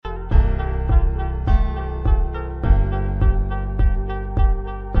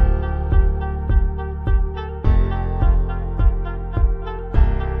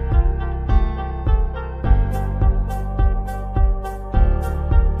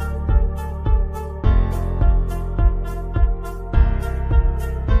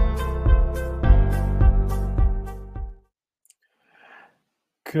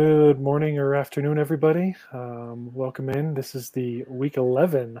Good morning or afternoon, everybody. Welcome in. This is the week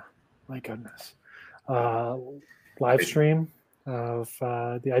 11, my goodness, live stream of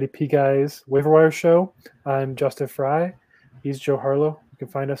the IDP Guys Waiver Wire show. I'm Justin Fry. He's Joe Harlow. You can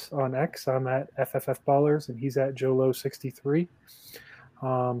find us on X. I'm at FFF Ballers, and he's at JoeLow63.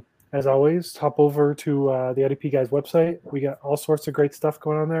 As always, hop over to the IDP Guys website. We got all sorts of great stuff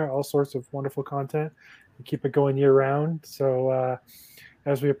going on there, all sorts of wonderful content. We keep it going year round. So,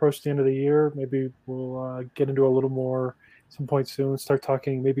 as we approach the end of the year, maybe we'll get into a little more some point soon. Start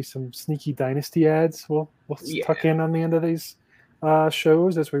talking maybe some sneaky dynasty ads. We'll tuck in on the end of these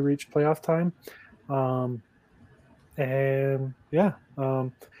shows as we reach playoff time.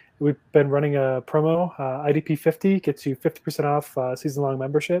 We've been running a promo. IDP 50 gets you 50% off season-long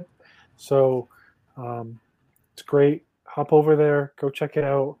membership. So it's great. Hop over there. Go check it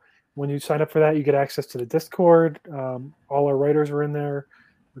out. When you sign up for that, you get access to the Discord. All our writers are in there.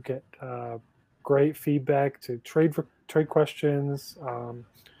 We get great feedback to trade questions.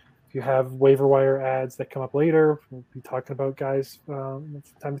 If you have waiver wire ads that come up later, we'll be talking about guys from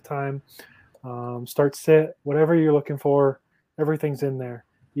time to time. Start sit, whatever you're looking for, everything's in there.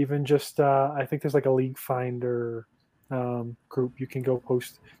 Even just, I think there's like a league finder group you can go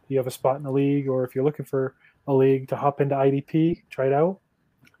post. You have a spot in the league, or if you're looking for a league to hop into IDP, try it out.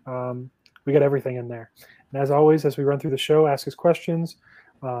 We got everything in there. And as always, as we run through the show, ask us questions.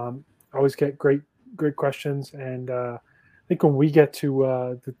 Always get great questions. And I think when we get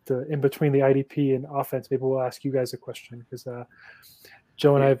to the in between the IDP and offense, maybe we'll ask you guys a question, because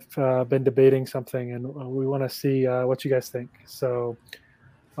Joe and I've been debating something, and we want to see what you guys think. So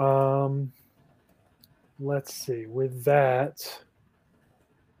let's see. With that,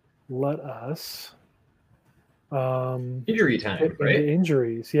 let us injury time, right?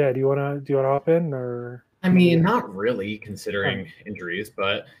 Injuries. Yeah. Do you want to hop in, or? I mean, not really, considering injuries,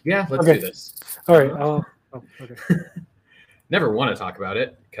 but yeah, let's do this. All right. Okay. Never want to talk about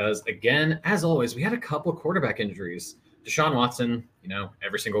it because, again, as always, we had a couple quarterback injuries. Deshaun Watson,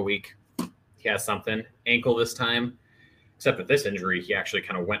 every single week he has something. Ankle this time, except with this injury, he actually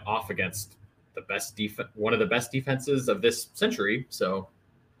kind of went off against the best one of the best defenses of this century. So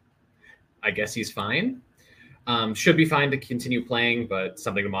I guess he's fine. Should be fine to continue playing, but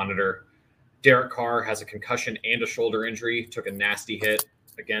something to monitor. Derek Carr has a concussion and a shoulder injury, took a nasty hit.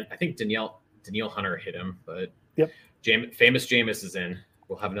 Again, I think Danielle Hunter hit him, but yep. Famous Jameis is in.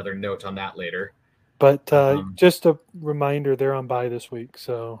 We'll have another note on that later. But just a reminder, they're on bye this week.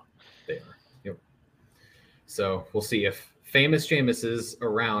 So they are. Yep. So we'll see if Famous Jameis is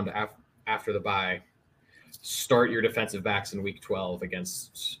around after the bye. Start your defensive backs in week 12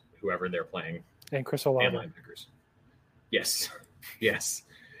 against whoever they're playing. And Chris Olave. And linebackers. Yes.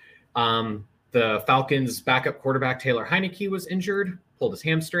 The Falcons' backup quarterback, Taylor Heineke, was injured, pulled his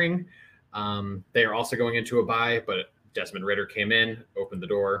hamstring. They are also going into a bye, but Desmond Ridder came in, opened the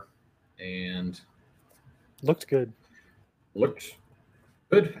door, and looked good,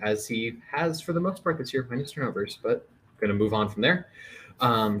 as he has for the most part this year, minus turnovers, but I'm going to move on from there.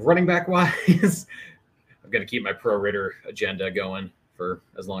 Running back wise, I'm going to keep my pro Ridder agenda going for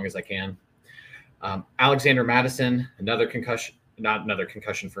as long as I can. Alexander Madison, another concussion, not another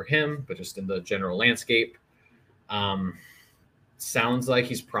concussion for him, but just in the general landscape. Sounds like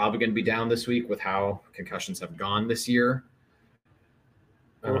he's probably going to be down this week with how concussions have gone this year.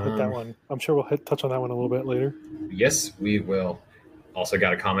 We'll hit that one. I'm sure we'll touch on that one a little bit later. Yes, we will. Also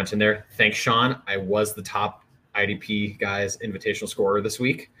got a comment in there. Thanks, Sean. I was the top IDP Guys invitational scorer this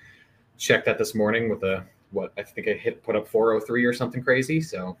week. Checked that this morning with I think I put up 403 or something crazy.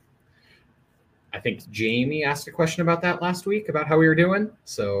 So I think Jamie asked a question about that last week, about how we were doing.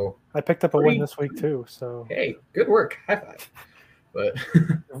 So I picked up a win this week too. So hey, good work. High five. But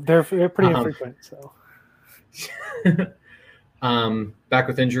they're pretty infrequent. So back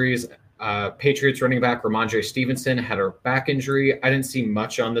with injuries. Patriots running back Ramondre Stevenson had a back injury. I didn't see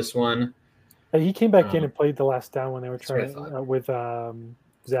much on this one. He came back in and played the last down when they were trying with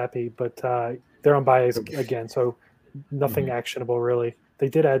Zappy, but they're on bye again, so nothing actionable really. They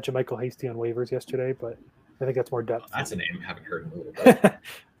did add JaMychal Hasty on waivers yesterday, but I think that's more depth. That's a name I haven't heard in a little bit.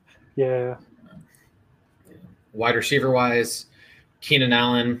 Yeah. Wide receiver wise, Keenan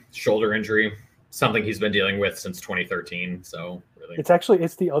Allen, shoulder injury, something he's been dealing with since 2013. So really,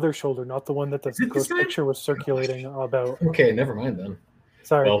 it's the other shoulder, not the one that the gross picture was circulating about. Okay, never mind then.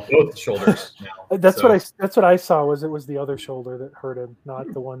 Sorry. Well, both shoulders now. That's what I saw. Was it was the other shoulder that hurt him,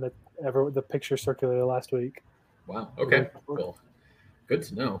 not the one that the picture circulated last week. Wow. Okay. Cool. Good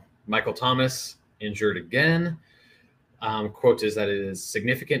to know. Michael Thomas injured again. Quote is that it is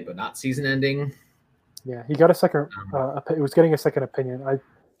significant but not season ending. Yeah, he got a second. It was getting a second opinion.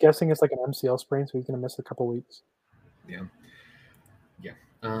 guessing it's like an MCL sprain, so he's going to miss a couple weeks. Yeah.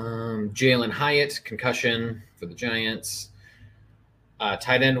 Jalen Hyatt, concussion for the Giants.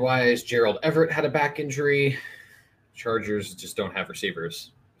 Tight end wise, Gerald Everett had a back injury. Chargers just don't have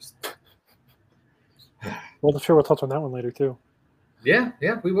receivers. Well, sure, we'll touch on that one later too. Yeah,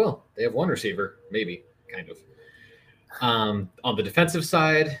 we will. They have one receiver, maybe, kind of. On the defensive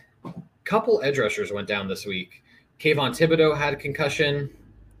side, a couple edge rushers went down this week. Kayvon Thibodeau had a concussion.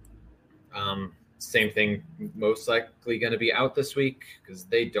 Same thing, most likely going to be out this week because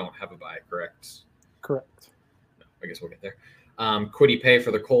they don't have a bye, correct? Correct. No, I guess we'll get there. Kwity Paye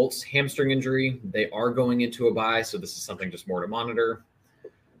for the Colts, hamstring injury. They are going into a bye, so this is something just more to monitor.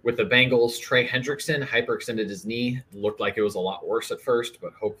 With the Bengals, Trey Hendrickson hyperextended his knee. Looked like it was a lot worse at first,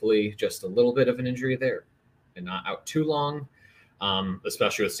 but hopefully just a little bit of an injury there and not out too long,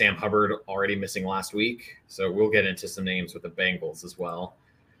 especially with Sam Hubbard already missing last week. So we'll get into some names with the Bengals as well.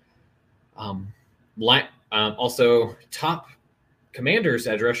 Also, top Commanders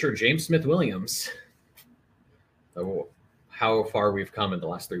edge rusher James Smith-Williams. So how far we've come in the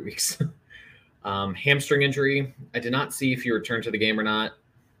last 3 weeks. Hamstring injury. I did not see if he returned to the game or not.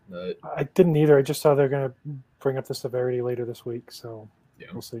 I didn't either. I just saw they're going to bring up the severity later this week, so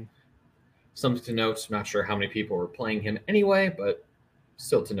we'll see. Something to note. I'm not sure how many people were playing him anyway, but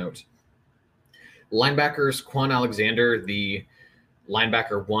still to note. Linebackers, Quan Alexander, the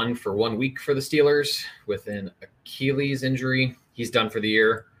linebacker, won for 1 week for the Steelers with an Achilles injury. He's done for the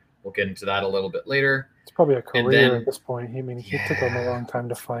year. We'll get into that a little bit later. It's probably a career at this point. He took him a long time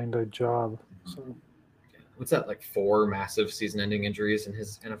to find a job. So. What's that, like 4 massive season-ending injuries in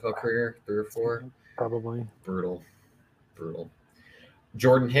his NFL career? 3 or 4? Probably. Brutal.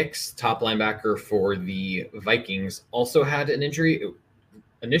 Jordan Hicks, top linebacker for the Vikings, also had an injury. It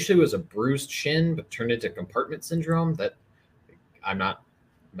initially was a bruised shin, but turned into compartment syndrome. That I'm not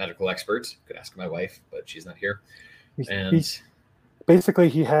a medical expert. Could ask my wife, but she's not here. Basically,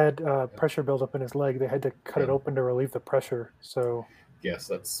 he had pressure buildup in his leg. They had to cut it open to relieve the pressure. So yes,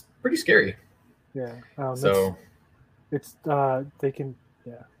 that's pretty scary. Yeah. So it's they can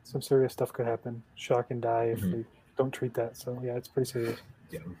some serious stuff could happen. Shock and die if they don't treat that. So yeah, it's pretty serious.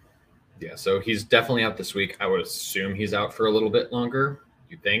 Yeah. So he's definitely out this week. I would assume he's out for a little bit longer.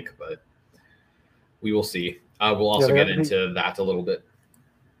 You'd think, but we will see. We'll also get into that a little bit.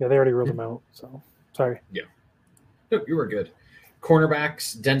 Yeah, they already ruled him out. So sorry. Yeah. No, you were good.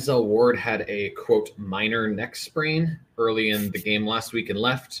 Cornerbacks, Denzel Ward had a, quote, minor neck sprain early in the game last week and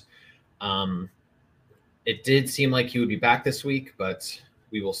left. It did seem like he would be back this week, but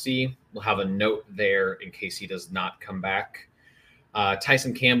we will see. We'll have a note there in case he does not come back.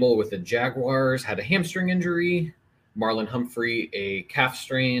 Tyson Campbell with the Jaguars had a hamstring injury. Marlon Humphrey, a calf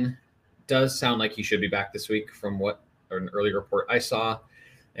strain. Does sound like he should be back this week from an early report I saw.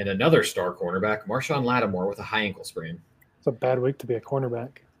 And another star cornerback, Marshawn Lattimore, with a high ankle sprain. It's a bad week to be a cornerback.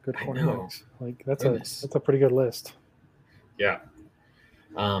 Good cornerbacks. Like that's a pretty good list. Yeah.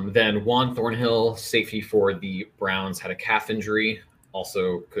 Then Juan Thornhill, safety for the Browns, had a calf injury.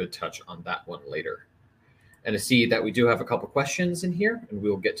 Also could touch on that one later. And I see that we do have a couple questions in here, and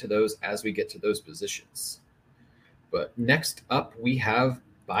we'll get to those as we get to those positions. But next up, we have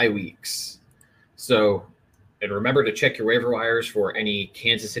bye weeks. So, and remember to check your waiver wires for any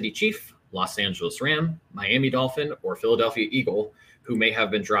Kansas City Chief, Los Angeles Ram, Miami Dolphin, or Philadelphia Eagle who may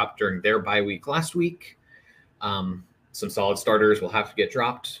have been dropped during their bye week last week. Some solid starters will have to get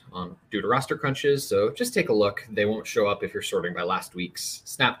dropped due to roster crunches, so just take a look. They won't show up if you're sorting by last week's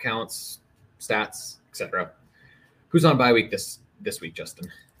snap counts, stats, etc. Who's on bye week this week,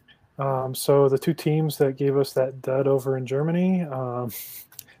 Justin? So the two teams that gave us that dud over in Germany,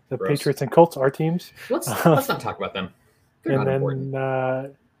 the Gross. Patriots and Colts, our teams. Let's not talk about them. They're not important.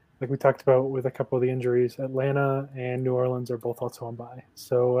 Like we talked about with a couple of the injuries, Atlanta and New Orleans are both also on bye.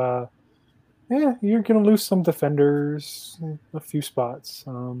 So, you're going to lose some defenders, a few spots.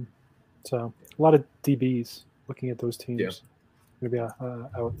 So a lot of DBs looking at those teams. Yeah. Going to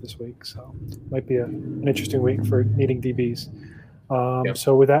be out this week. So might be an interesting week for needing DBs.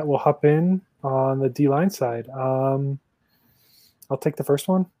 So with that, we'll hop in on the D-line side. I'll take the first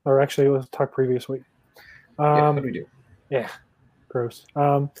one. Or actually, let's talk previous week. What do we do? Yeah. Gross.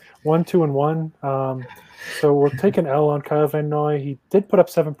 1, 2, and 1. So we'll take an L on Kyle Van Noy. He did put up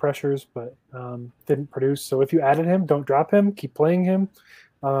 7 pressures, but didn't produce. So if you added him, don't drop him. Keep playing him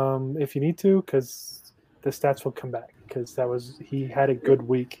if you need to, because the stats will come back. Because he had a good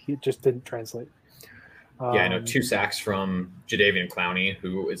week. He just didn't translate. I know 2 sacks from Jadeveon Clowney,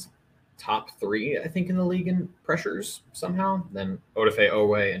 who is top 3, I think, in the league in pressures somehow. Then Odafe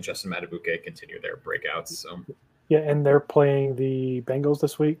Owe and Justin Matabuke continue their breakouts. So. Yeah, and they're playing the Bengals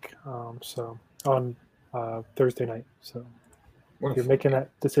this week, so on Thursday night. So if you're making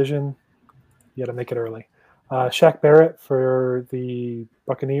that decision, you got to make it early. Shaq Barrett for the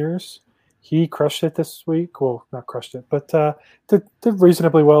Buccaneers. He crushed it this week. Well, not crushed it, but did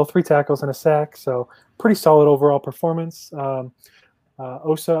reasonably well. 3 tackles and a sack, so pretty solid overall performance.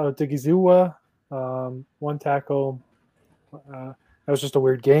 Osa Odigizua, 1 tackle. That was just a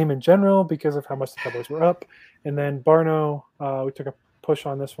weird game in general because of how much the Cowboys were up. And then Barno, we took a push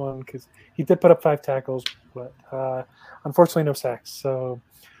on this one because he did put up 5 tackles, but unfortunately no sacks. So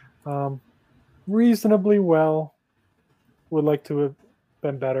reasonably well. Would like to have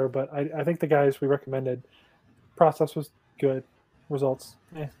been better, but I think the guys we recommended, process was good. Results,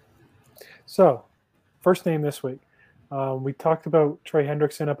 So, first name this week. We talked about Trey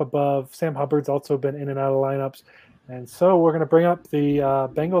Hendrickson up above. Sam Hubbard's also been in and out of lineups. And so we're going to bring up the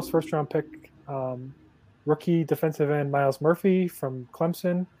Bengals first-round pick, rookie defensive end Miles Murphy from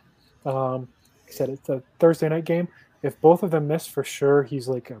Clemson. Like I said, it's a Thursday night game. If both of them miss, for sure, he's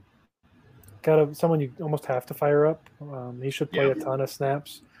like someone you almost have to fire up. He should play a ton of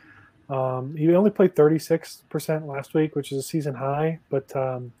snaps. He only played 36% last week, which is a season high, but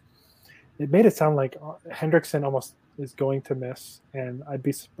it made it sound like Hendrickson almost is going to miss, and I'd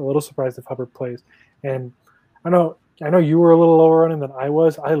be a little surprised if Hubbard plays. And I know you were a little lower on him than I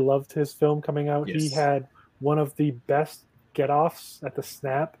was. I loved his film coming out. Yes. He had one of the best get-offs at the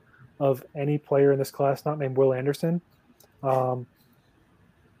snap of any player in this class, not named Will Anderson.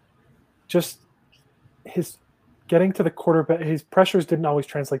 Just his getting to the quarterback, his pressures didn't always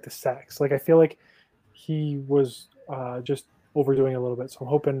translate to sacks. Like I feel like he was just overdoing a little bit. So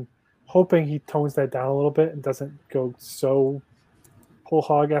I'm hoping he tones that down a little bit and doesn't go so whole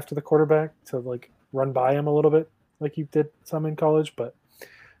hog after the quarterback to like run by him a little bit like he did some in college. But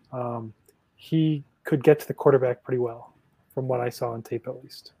he could get to the quarterback pretty well from what I saw on tape, at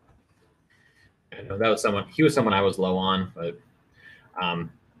least. I know he was someone I was low on, but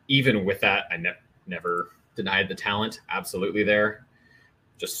even with that, I never denied the talent. Absolutely there.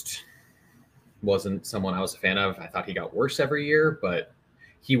 Just wasn't someone I was a fan of. I thought he got worse every year, but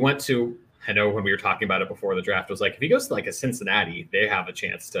he went to, I know when we were talking about it before the draft, was like, if he goes to like a Cincinnati, they have a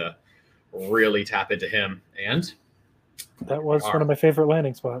chance to really tap into him. And that was one of my favorite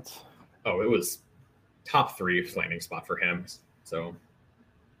landing spots. Oh, it was top 3 landing spot for him. So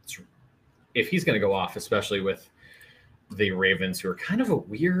if he's going to go off, especially with the Ravens, who are kind of a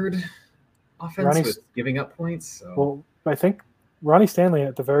weird offense with giving up points. So. Well, I think Ronnie Stanley,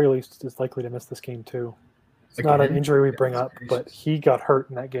 at the very least, is likely to miss this game too. It's not an injury we bring up, but he got hurt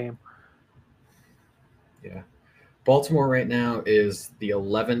in that game. Yeah. Baltimore right now is the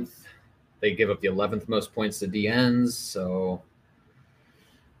 11th. They give up the 11th most points to DNs. So,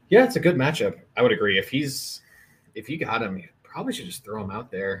 yeah, it's a good matchup. I would agree. If you got him, you probably should just throw him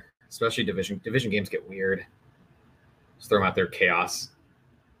out there, especially division games get weird. Just throw him out there, chaos.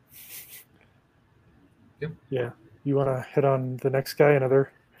 Yeah. You want to hit on the next guy,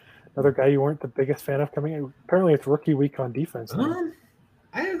 another guy you weren't the biggest fan of coming in? Apparently it's rookie week on defense.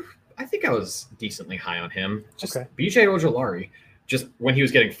 I think I was decently high on him. Just okay. BJ Ojolari, just when he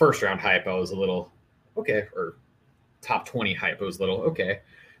was getting first-round hype, I was a little okay, or top 20 hype, I was a little okay.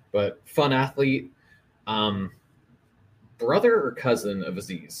 But fun athlete, brother or cousin of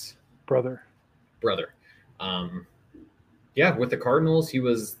Aziz? Brother. Yeah, with the Cardinals, he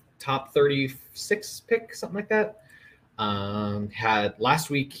was top 36 pick, something like that. Last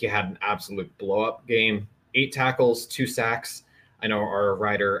week, he had an absolute blow-up game, 8 tackles, 2 sacks. I know our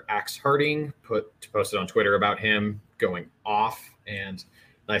writer, Axe Harding, posted on Twitter about him going off, and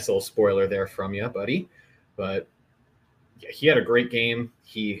nice little spoiler there from you, buddy. But yeah, he had a great game.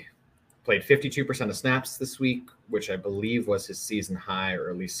 He played 52% of snaps this week, which I believe was his season high, or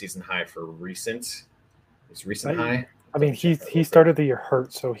at least season high for recent. His recent high. I mean, he started the year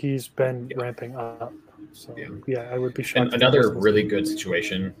hurt, so he's been ramping up. So yeah, I would be shocked. And another really good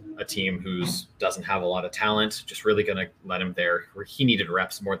situation, a team who doesn't have a lot of talent, just really going to let him there where he needed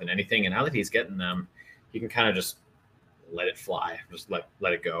reps more than anything. And now that he's getting them, he can kind of just let it fly, just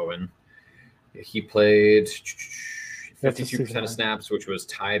let it go. And he played 52% of snaps, which was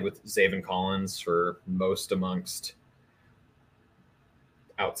tied with Zaven Collins for most amongst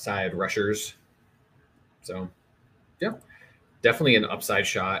outside rushers. So, yeah, definitely an upside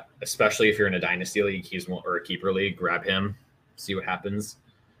shot, especially if you're in a dynasty league, or a keeper league. Grab him, see what happens.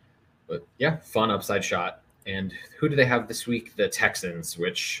 But yeah, fun upside shot. And who do they have this week? The Texans,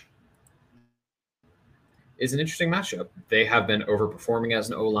 which is an interesting matchup. They have been overperforming as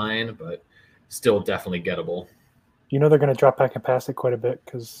an O-line, but still definitely gettable. you know they're going to drop back and pass it quite a bit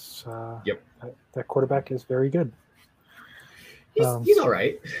because Yep. that quarterback is very good. He's all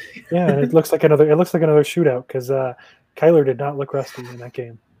right. Yeah, and it looks like another shootout because Kyler did not look rusty in that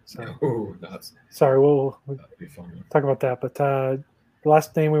game. So sorry, we'll talk about that. But the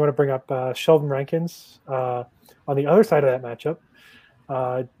last name we want to bring up, Sheldon Rankins, on the other side of that matchup,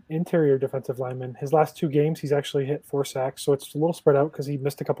 interior defensive lineman. His last 2 games, he's actually hit 4 sacks, so it's a little spread out because he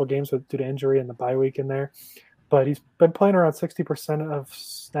missed a couple of games due to injury and the bye week in there. But he's been playing around 60% of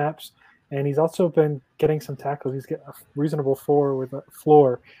snaps, and he's also been getting some tackles. He's getting a reasonable floor with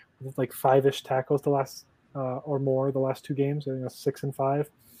like 5-ish tackles the last or more the last 2 games. I think that's 6 and 5.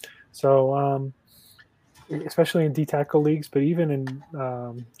 So especially in D tackle leagues, but even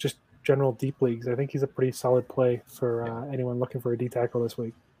in just general deep leagues, I think he's a pretty solid play for anyone looking for a D tackle this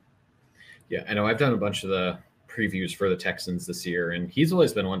week. Yeah, I know I've done a bunch of the previews for the Texans this year, and he's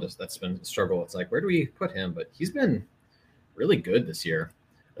always been one that's been a struggle. It's like, where do we put him? But he's been really good this year,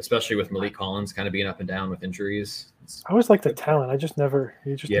 especially with Malik Collins kind of being up and down with injuries. I always like the talent. He never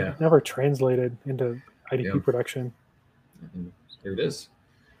translated into IDP production. And here it is.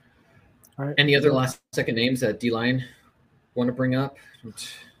 All right. Any other last second names that D-line want to bring up?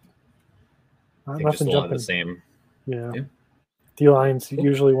 I think just a lot of the same. Yeah. D-line's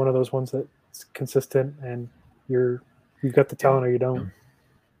usually one of those ones that's consistent, and you've got the talent or you don't.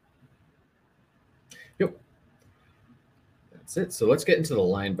 Yep. That's it. So let's get into the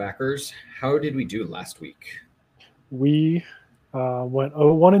linebackers. How did we do last week? We went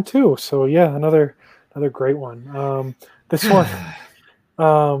 1-2. So yeah, another great one. This one,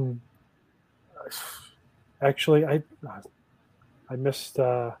 actually, I missed.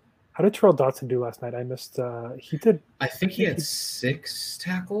 How did Terrell Dotson do last night? I missed. He did. I think he had 6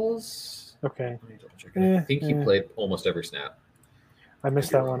 tackles. Okay. Let me double check. I think he played almost every snap. I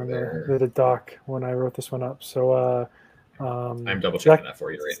missed that one in the doc when I wrote this one up. So I'm double checking that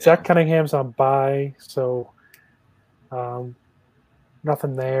for you right now. Zach Cunningham's on bye, so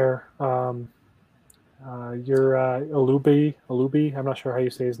nothing there. You're Alubi. I'm not sure how you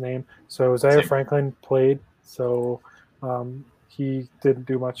say his name. So Zaire Franklin played, so he didn't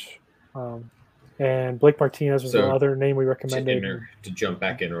do much. And Blake Martinez was the other name we recommended. To jump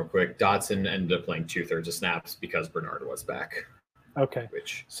back in real quick, Dotson ended up playing 2/3 of snaps because Bernard was back. Okay.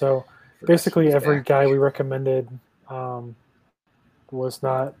 So basically every guy we recommended was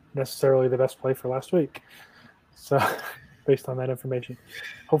not necessarily the best play for last week. So based on that information.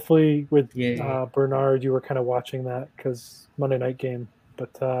 Hopefully with Bernard, you were kind of watching that because Monday night game.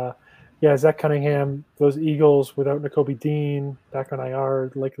 But Zach Cunningham, those Eagles without Nakobe Dean, back on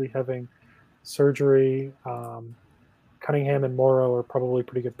IR, likely having surgery. Cunningham and Morrow are probably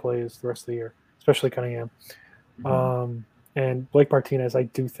pretty good plays the rest of the year, especially Cunningham. And Blake Martinez, I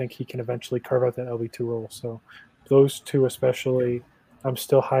do think he can eventually carve out that LB2 role. So those two especially, I'm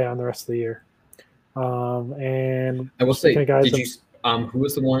still high on the rest of the year. And I will say, who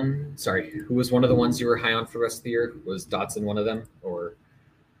was the one? Sorry, who was one of the ones you were high on for the rest of the year? Was Dotson one of them, or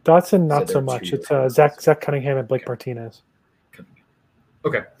Dotson? Not so much. It's Zach Cunningham and Blake Martinez.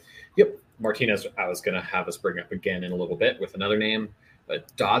 Okay. Yep. Martinez, I was going to have us bring up again in a little bit with another name, but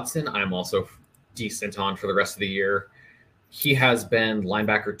Dotson, I'm also decent on for the rest of the year. He has been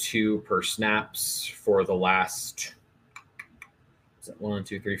linebacker 2 per snaps for the last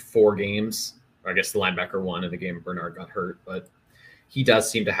 4 games. I guess the linebacker 1 in the game Bernard got hurt, but he does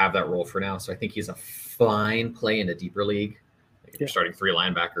seem to have that role for now. So I think he's a fine play in a deeper league. If you're starting 3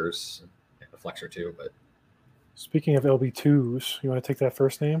 linebackers, a flex or 2. But speaking of LB2s, you want to take that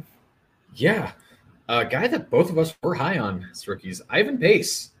first name? Yeah, a guy that both of us were high on as rookies, Ivan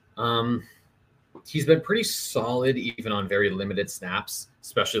Pace. He's been pretty solid even on very limited snaps,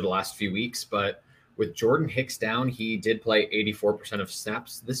 especially the last few weeks. But with Jordan Hicks down, he did play 84% of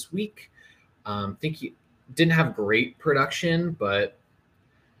snaps this week. I think he didn't have great production, but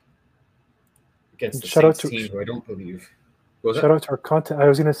against the Saints team, who I don't believe. Shout out to our content. I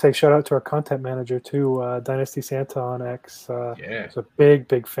was going to say shout out to our content manager too, Dynasty Santa on X. He's a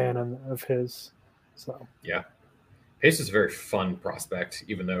big fan of his. So yeah, Pace is a very fun prospect,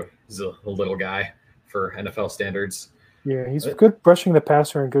 even though he's a little guy for NFL standards. Yeah, he's good brushing the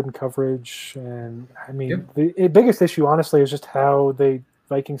passer and good in coverage. And I mean, the biggest issue, honestly, is just how the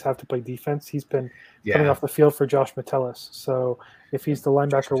Vikings have to play defense. He's been coming off the field for Josh Metellus. So if he's the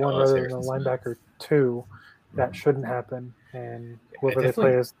linebacker 1 rather than the linebacker 2, that shouldn't happen. And whoever they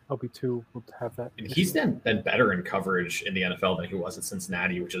play as LB2 will have that. And he's been better in coverage in the NFL than he was at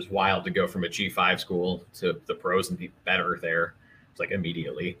Cincinnati, which is wild to go from a G5 school to the pros and be better there. It's like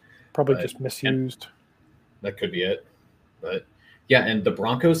immediately. Probably just misused. That could be it. But Yeah, and the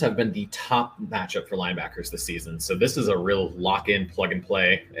Broncos have been the top matchup for linebackers this season. So this is a real lock-in,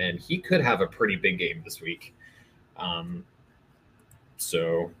 plug-and-play, and he could have a pretty big game this week.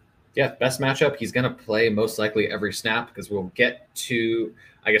 So, yeah, best matchup. He's going to play most likely every snap because we'll get to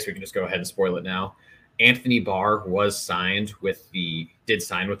 – I guess we can just go ahead and spoil it now. Anthony Barr did sign with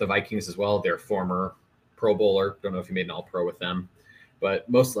the Vikings as well. Their former Pro Bowler. Don't know if he made an All-Pro with them. But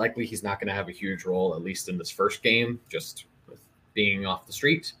most likely he's not going to have a huge role, at least in this first game, just with being off the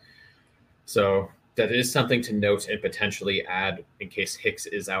street. So that is something to note and potentially add in case Hicks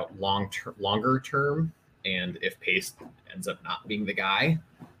is out longer term, and if Pace ends up not being the guy.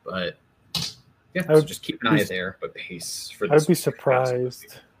 But yeah, so just keep an eye there. But Pace for this, I would be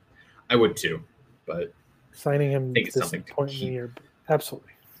surprised. I would too, but signing him at this point in the year,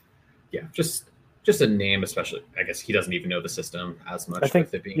 absolutely. Yeah, just a name, especially. I guess he doesn't even know the system as much. I think,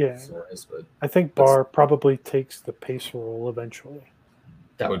 with it being Flores, but I think Barr probably takes the Pace role eventually.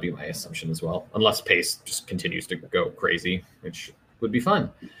 That would be my assumption as well, unless Pace just continues to go crazy, which would be fun.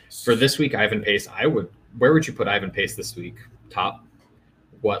 For this week, Ivan Pace, where would you put Ivan Pace this week? Top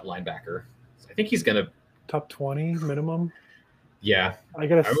what linebacker? I think he's going to top 20 minimum. Yeah. I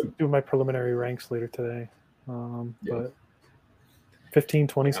got to do my preliminary ranks later today. But 15,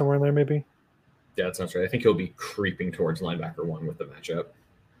 20 somewhere in there maybe. Yeah, that sounds right. I think he'll be creeping towards linebacker 1 with the matchup.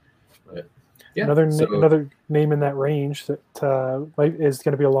 But yeah, another name in that range that is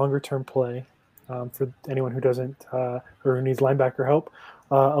going to be a longer term play for anyone who doesn't or who needs linebacker help.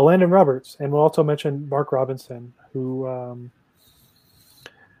 Landon Roberts, and we'll also mention Mark Robinson, who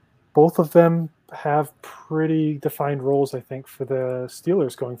both of them have pretty defined roles, I think, for the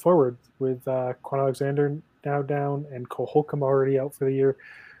Steelers going forward, with Quan Alexander now down and Cole Holcomb already out for the year.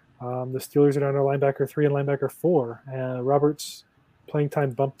 The Steelers are down to linebacker 3 and linebacker 4. Roberts' playing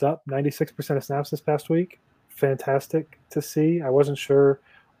time bumped up 96% of snaps this past week. Fantastic to see. I wasn't sure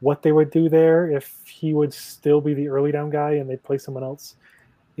what they would do there, if he would still be the early down guy and they'd play someone else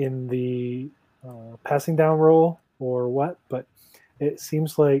in the passing down role or what, but it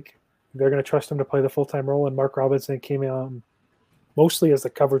seems like they're going to trust him to play the full-time role, and Mark Robinson came in mostly as the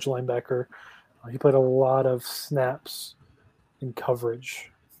coverage linebacker. He played a lot of snaps in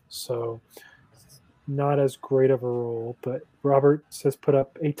coverage, so not as great of a role, but Roberts has put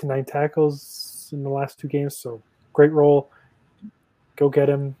up 8 to 9 tackles in the last 2 games, so great role. Go get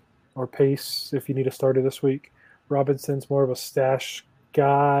him, or Pace if you need a starter this week. Robinson's more of a stash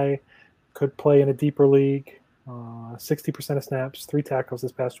guy, could play in a deeper league. 60% of snaps, 3 tackles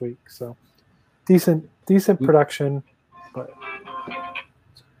this past week, so decent production. But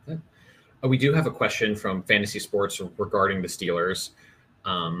we do have a question from Fantasy Sports regarding the Steelers.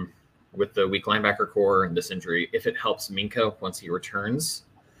 With the weak linebacker core and this injury, if it helps Minka once he returns.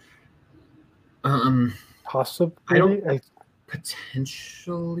 Possibly.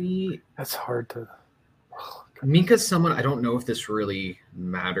 Potentially. That's hard to. Minka's someone, I don't know if this really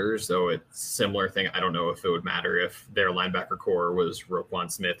matters, though it's similar thing. I don't know if it would matter if their linebacker core was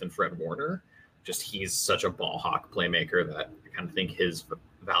Roquan Smith and Fred Warner. Just he's such a ball hawk playmaker that I kind of think his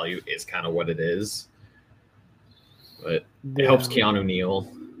value is kind of what it is. But it helps Keanu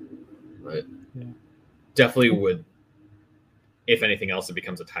Neal. But definitely would, if anything else, it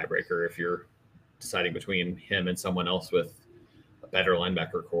becomes a tiebreaker if you're deciding between him and someone else with a better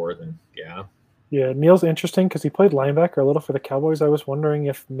linebacker core, then Yeah, Neal's interesting because he played linebacker a little for the Cowboys. I was wondering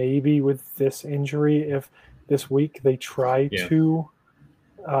if maybe with this injury, if this week they try to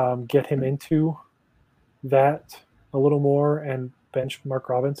get him into that a little more and bench Mark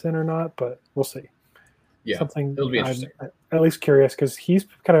Robinson or not, but we'll see. Yeah, something it'll be interesting. I'm at least curious because he's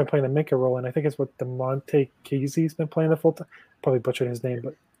kind of been playing the Minka role, and I think it's what DeMonte Casey's been playing the full time. Probably butchered his name,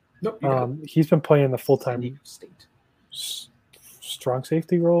 but he's been playing the full time strong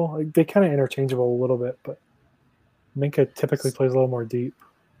safety role. Like, they kind of interchangeable a little bit, but Minka typically plays a little more deep.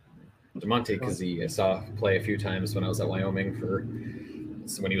 DeMonte Casey, I saw play a few times when I was at Wyoming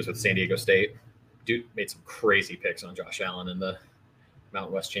when he was with San Diego State. Dude made some crazy picks on Josh Allen in the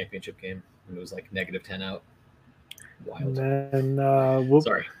Mountain West Championship game. It was like -10 out. Wild. And then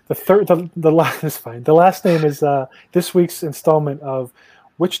sorry. The last is fine. The last name is this week's installment of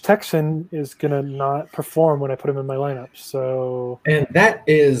which Texan is gonna not perform when I put him in my lineup. So, and that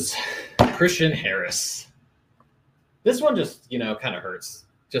is Christian Harris. This one just kind of hurts.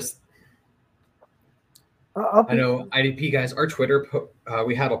 Just I know IDP guys. Our Twitter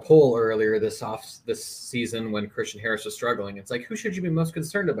we had a poll earlier this season when Christian Harris was struggling. It's like, who should you be most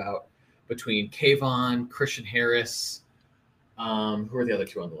concerned about between Kayvon, Christian Harris? Who are the other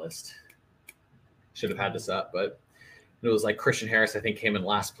 2 on the list? Should have had this up, but It was like Christian Harris, I think, came in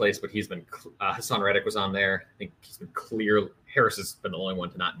last place, but he's been Hassan Reddick was on there. I think he's been clear. Harris has been the only one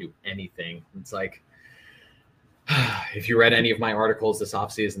to not do anything. It's like, if you read any of my articles this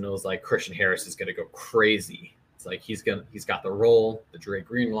offseason, it was like Christian Harris is going to go crazy. It's like he's got the role, the Dre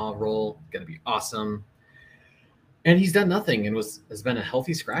Greenlaw role, going to be awesome. And he's done nothing and has been a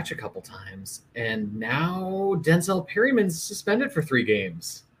healthy scratch a couple times. And now Denzel Perryman's suspended for 3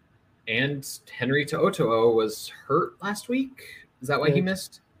 games. And Henry To'oTo'o was hurt last week. Is that why he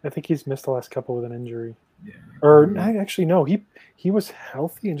missed? I think he's missed the last couple with an injury. Yeah. Or actually, no, he was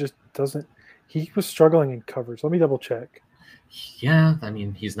healthy and just doesn't. He was struggling in coverage. Let me double check. Yeah, I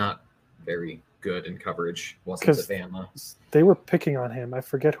mean, he's not very good in coverage. Wasn't at Bama. They were picking on him. I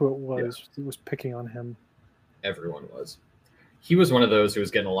forget who it was. Yeah. It was picking on him. Everyone was. He was one of those who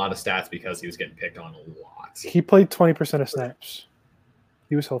was getting a lot of stats because he was getting picked on a lot. He played 20% of snaps.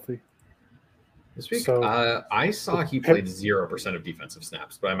 He was healthy. This week, so, I saw he played 0% of defensive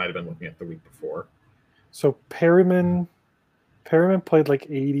snaps, but I might have been looking at the week before. So Perryman played like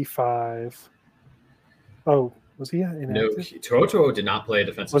 85. Oh, was he inactive? No, To'oTo'o did not play a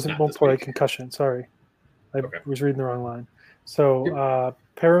defensive snap. Won't play concussion. Sorry, I was reading the wrong line. So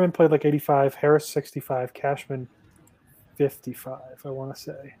Perryman played like 85, Harris 65, Cashman 55. I want to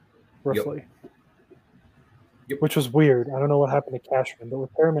say, roughly. Yep. Which was weird. I don't know what happened to Cashman, but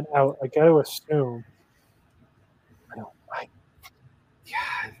with Perryman out, I got to assume.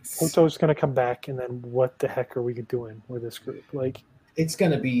 Toto's going to come back, and then what the heck are we doing with this group? Like, it's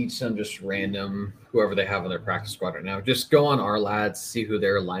going to be some just random whoever they have on their practice squad right now. Just go on our lads, see who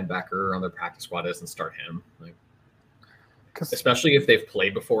their linebacker on their practice squad is, and start him. Like, especially if they've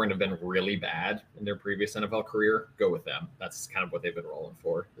played before and have been really bad in their previous NFL career, go with them. That's kind of what they've been rolling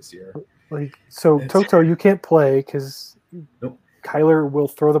for this year. Like, so Toto, you can't play because Kyler will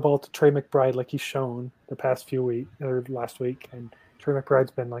throw the ball to Trey McBride like he's shown the past few weeks or last week, and Trey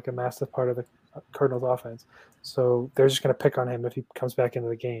McBride's been like a massive part of the Cardinals offense. So they're just going to pick on him if he comes back into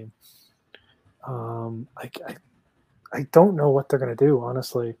the game. I don't know what they're going to do,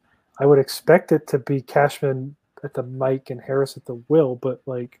 honestly. I would expect it to be Cashman at the mic and Harris at the will, but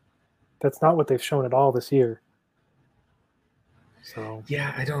like that's not what they've shown at all this year. So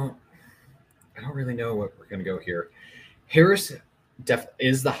yeah, I don't really know what we're going to go here. Harris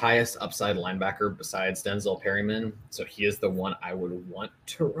is the highest upside linebacker besides Denzel Perryman, so he is the one I would want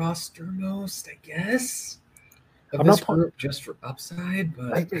to roster most, I guess. Of this group just for upside,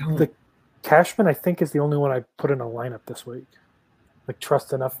 but the Cashman I think is the only one I put in a lineup this week. Like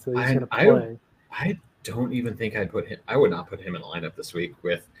trust enough that he's going to play. I don't even think I'd put him. I would not put him in a lineup this week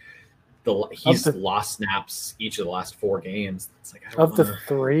with he's lost snaps each of the last 4 games. It's like of the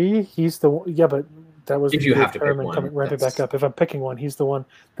 3, he's the one. Yeah, but that was if you have to pick one, coming ramping back up. If I'm picking one, he's the one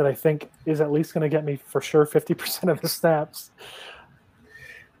that I think is at least going to get me for sure 50% of the snaps.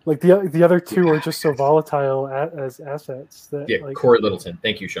 Like the other 2 are just so volatile as assets. That, Corey Littleton.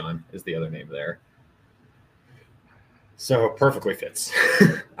 Thank you, Sean, is the other name there. So perfectly fits.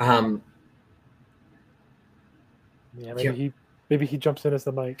 Maybe he jumps in as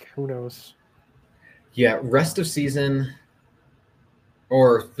the mic. Who knows? Yeah, rest of season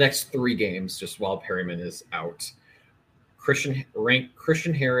or next 3 games, just while Perryman is out.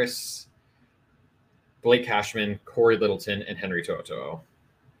 Christian Harris, Blake Cashman, Corey Littleton, and Henry To'oTo'o.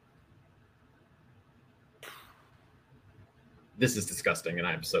 This is disgusting, and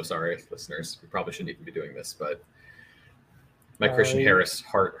I'm so sorry, listeners. We probably shouldn't even be doing this, but my Christian Harris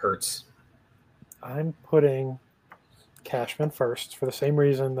heart hurts. I'm putting Cashman first for the same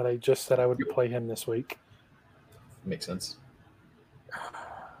reason that I just said I would play him this week. Makes sense.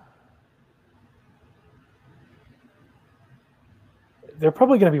 They're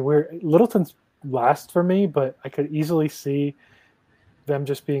probably going to be weird. Littleton's last for me, but I could easily see them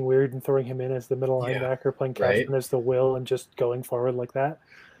just being weird and throwing him in as the middle linebacker, playing Cashman as the will, and just going forward like that.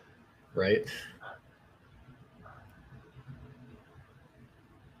 Right.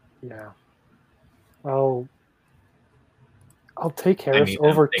 Yeah. I'll take Harris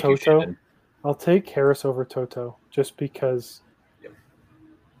over Toto. I'll take Harris over Toto just because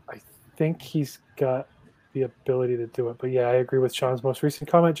I think he's got the ability to do it. But yeah, I agree with Sean's most recent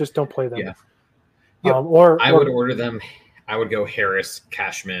comment. Just don't play them. Yeah. Yep. I would order them. I would go Harris,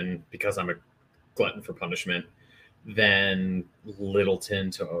 Cashman, because I'm a glutton for punishment, then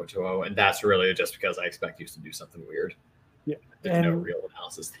Littleton To'oTo'o, and that's really just because I expect you to do something weird. Yeah. There's no real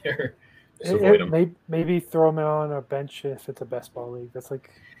analysis there. Just avoid them. Maybe throw them on a bench if it's a best ball league. That's like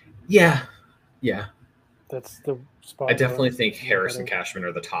yeah. That's the spot. I definitely think Harris and Cashman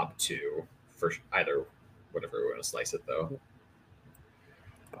are the top 2 for either whatever we want to slice it though.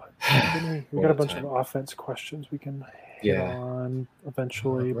 But we got a bunch of offense questions we can hit on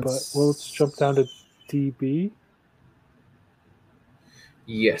eventually, but let's jump down to DB.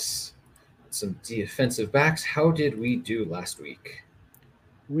 Yes. Some defensive backs. How did we do last week?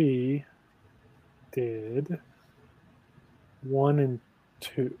 We did 1 and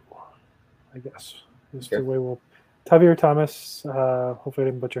 2, I guess. Is the way we'll. Tavir Thomas, hopefully I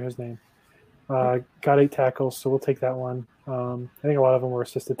didn't butcher his name, got 8 tackles, so we'll take that one. I think a lot of them were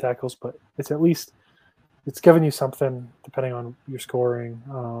assisted tackles, but it's at least it's giving you something depending on your scoring.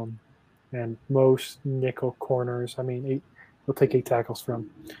 And most nickel corners, I mean, we'll take 8 tackles from.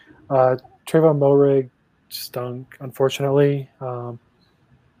 Trayvon Mulrig stunk, unfortunately.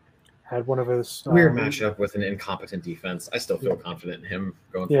 Had one of his weird matchup with an incompetent defense. I still feel confident in him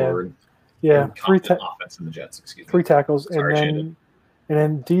going forward. Yeah, offense in the Jets. Excuse me. 3 tackles, Sorry, and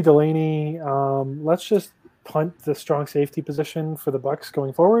then D Delaney. Let's just punt the strong safety position for the Bucs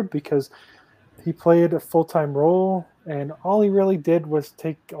going forward because he played a full-time role, and all he really did was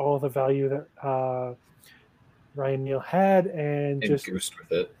take all the value that Ryan Neal had and just goosed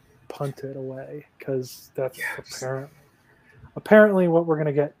with it, punt it away because that's apparently what we're going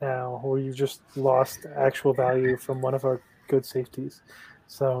to get now, where you just lost actual value from one of our good safeties.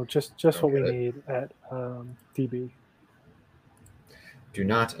 So just what we need at DB. Do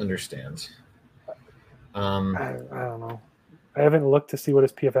not understand. I don't know. I haven't looked to see what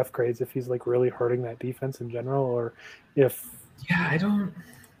his PFF grades, if he's like really hurting that defense in general, or if I don't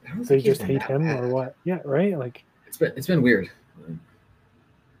they just hate him or what. Yeah, right. Like it's been weird. I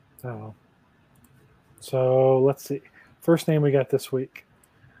don't know. So let's see. First name we got this week.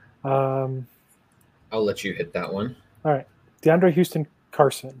 I'll let you hit that one. All right, DeAndre Houston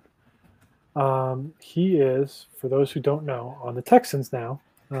Carson. He is, for those who don't know, on the Texans now.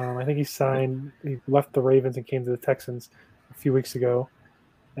 I think he left the Ravens and came to the Texans a few weeks ago.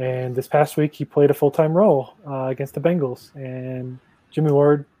 And this past week, he played a full-time role against the Bengals. And Jimmy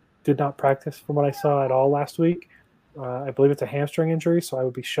Ward did not practice from what I saw at all last week. I believe it's a hamstring injury, so I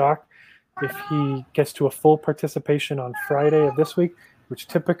would be shocked if he gets to a full participation on Friday of this week, which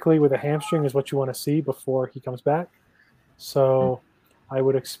typically with a hamstring is what you want to see before he comes back. So I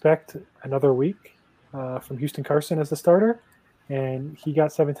would expect another week from Houston Carson as the starter. And he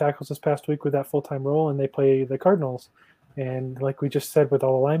got 7 tackles this past week with that full-time role, and they play the Cardinals. And like we just said with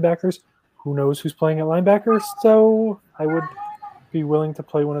all the linebackers, who knows who's playing at linebacker? So I would be willing to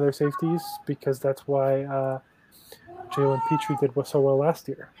play one of their safeties because that's why Jalen Petrie did so well last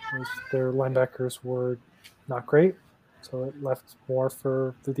year. Their linebackers were not great, so it left more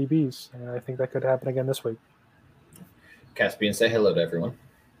for the DBs. And I think that could happen again this week. Caspian, say hello to everyone.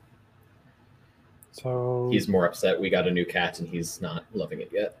 So he's more upset. We got a new cat, and he's not loving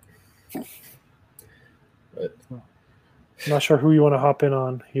it yet. But I'm not sure who you want to hop in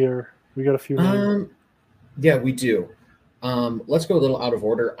on here. We got a few. Yeah, we do. Let's go a little out of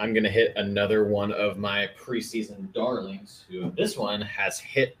order. I'm going to hit another one of my preseason darlings, who this one has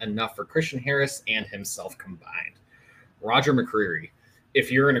hit enough for Christian Harris and himself combined. Roger McCreary.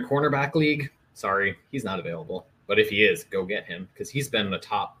 If you're in a cornerback league, sorry, he's not available. But if he is, go get him because he's been the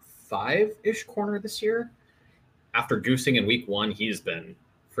top 5-ish corner this year. After goosing in week 1, he's been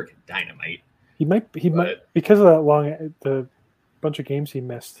freaking dynamite. He might because of that the bunch of games he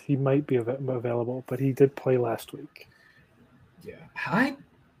missed. He might be available, but he did play last week. Yeah,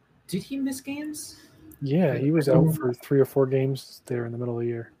 did he miss games? Yeah, he was out for 3 or 4 games there in the middle of the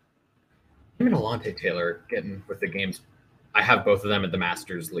year. Him and Alontae Taylor getting with the games. I have both of them at the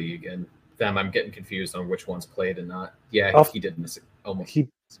Masters League, and I'm getting confused on which one's played and not. Yeah, he did miss it almost a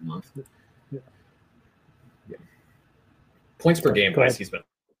month. Yeah. Points per game wise, he's been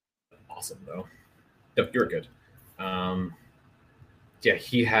awesome though. No, you're good.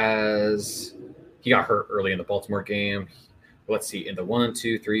 He got hurt early in the Baltimore game. Let's see, in the 1,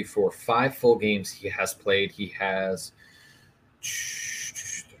 2, 3, 4, 5 full games he has played, he has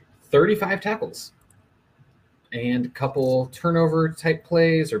 35 tackles and a couple turnover type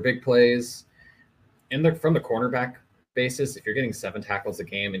plays or big plays. From the cornerback basis, if you're getting 7 tackles a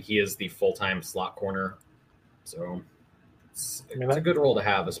game, and he is the full-time slot corner, so it's a good role to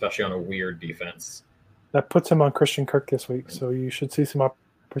have, especially on a weird defense. That puts him on Christian Kirk this week, so you should see some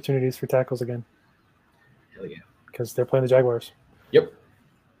opportunities for tackles again. Hell yeah. Because they're playing the Jaguars. Yep.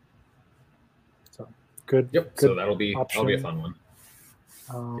 So good. Yep. Good so that'll be a fun one.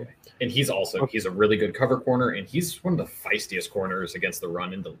 And he's a really good cover corner, and he's one of the feistiest corners against the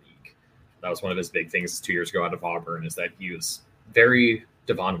run in the league. That was one of his big things 2 years ago out of Auburn, is that he was very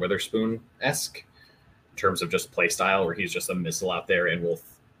Devon Witherspoon-esque in terms of just play style, where he's just a missile out there and will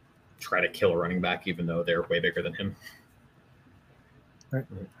try to kill a running back even though they're way bigger than him. Right.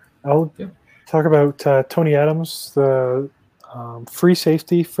 I'll talk about Tony Adams, the free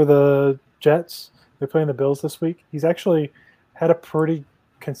safety for the Jets. They're playing the Bills this week. He's actually had a pretty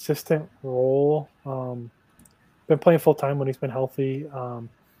consistent role. Been playing full time when he's been healthy.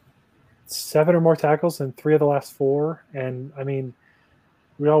 7 or more tackles in 3 of the last 4. And I mean,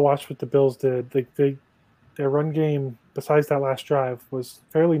 we all watched what the Bills did. Their run game, besides that last drive, was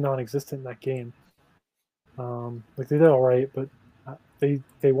fairly non-existent in that game. They did all right, but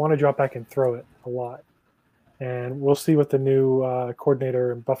they want to drop back and throw it a lot. And we'll see what the new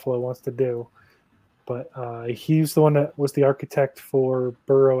coordinator in Buffalo wants to do. But he's the one that was the architect for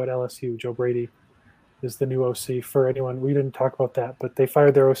Burrow at LSU. Joe Brady is the new OC. For anyone, we didn't talk about that, but they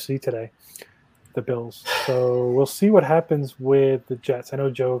fired their OC today, the Bills. So we'll see what happens with the Jets. I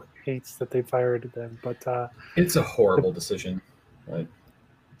know Joe hates that they fired them, but it's a horrible decision. Right?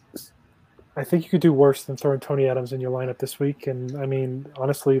 I think you could do worse than throwing Tony Adams in your lineup this week, and I mean,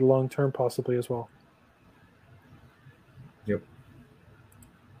 honestly, long term possibly as well. Yep.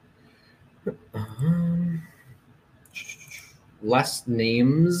 Less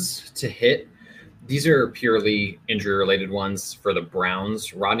names to hit. These are purely injury-related ones for the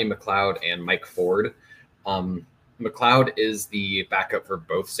Browns, Rodney McLeod and Mike Ford. McLeod is the backup for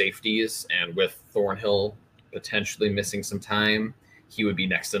both safeties, and with Thornhill potentially missing some time, he would be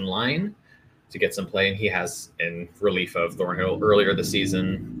next in line to get some play, and he has, in relief of Thornhill earlier this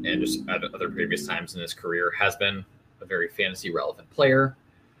season and just at other previous times in his career, has been a very fantasy-relevant player.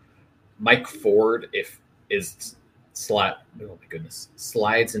 Mike Ford, slides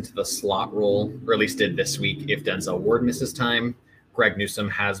into the slot role, or at least did this week if Denzel Ward misses time. Greg Newsome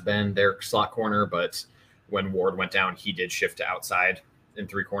has been their slot corner, but when Ward went down, he did shift to outside in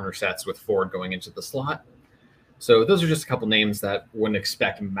 3-corner sets with Ford going into the slot. So those are just a couple names that wouldn't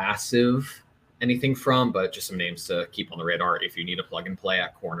expect massive anything from, but just some names to keep on the radar if you need a plug and play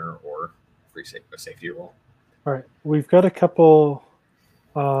at corner or free safety role. All right, we've got a couple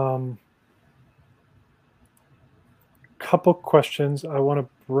questions I want to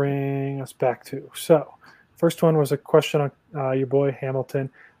bring us back to. So first one was a question on your boy Hamilton.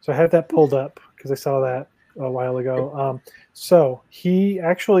 So I had that pulled up because I saw that a while ago. So he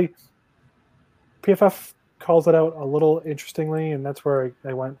actually, PFF calls it out a little interestingly, and that's where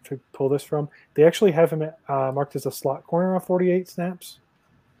I went to pull this from. They actually have him marked as a slot corner on 48 snaps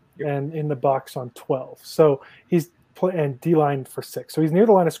and in the box on 12. So he's and D-line for 6. So he's near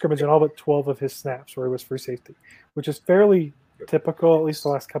the line of scrimmage in all but 12 of his snaps where he was free safety, which is fairly typical, at least the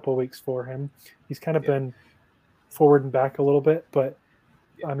last couple of weeks for him. He's kind of been forward and back a little bit, but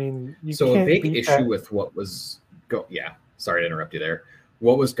I mean, a big issue with what was sorry to interrupt you there.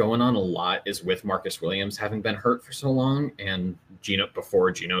 What was going on a lot is with Marcus Williams having been hurt for so long, and before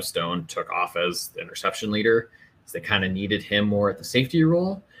Geno Stone took off as the interception leader, they kind of needed him more at the safety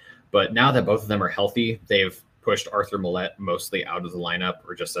role. But now that both of them are healthy, they've pushed Arthur Millette mostly out of the lineup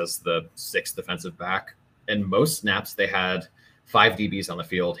or just as the 6th defensive back. And most snaps, they had 5 DBs on the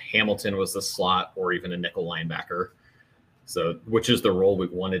field. Hamilton was the slot or even a nickel linebacker. So, which is the role we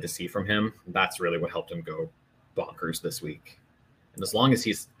wanted to see from him. That's really what helped him go bonkers this week. And as long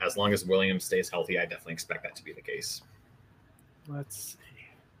as Williams stays healthy, I definitely expect that to be the case. Let's see.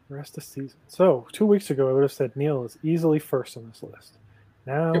 Rest of season. So 2 weeks ago, I would have said Neil is easily first on this list.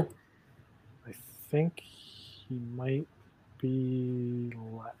 Now, I think he might be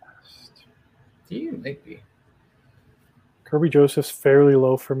last. He might be. Kirby Joseph's fairly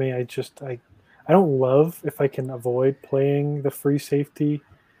low for me. I don't love if I can avoid playing the free safety.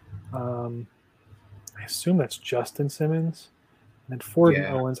 I assume that's Justin Simmons. And then Ford and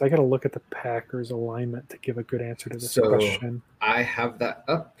Owens. I got to look at the Packers alignment to give a good answer to this question. I have that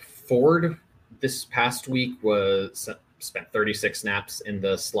up. Ford this past week spent 36 snaps in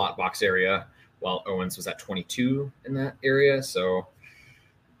the slot box area, while Owens was at 22 in that area. So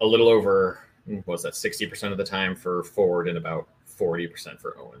a little over, 60% of the time for Ford and about 40%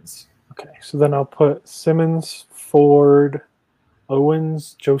 for Owens. Okay, so then I'll put Simmons, Ford,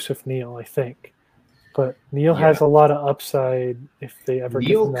 Owens, Joseph, Neal, I think. But Neal has a lot of upside if they ever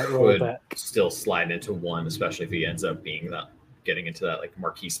get in that role back. Still slide into one, especially if he ends up getting into that like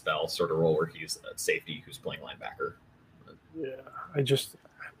Marquise Bell sort of role where he's a safety who's playing linebacker. Yeah,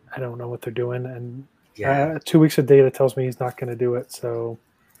 I don't know what they're doing, and 2 weeks of data tells me he's not going to do it. So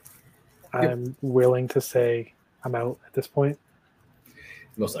I'm willing to say I'm out at this point.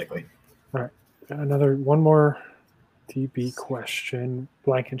 Most likely. All right, one more DB question.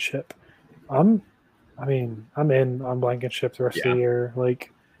 Blankenship. I'm in on Blankenship the rest of the year.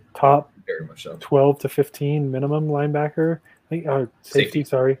 Like top very much so. 12 to 15 minimum linebacker. I think safety.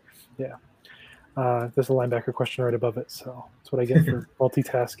 Sorry. Yeah. There's a linebacker question right above it, so that's what I get for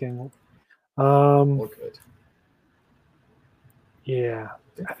multitasking. All good. Yeah,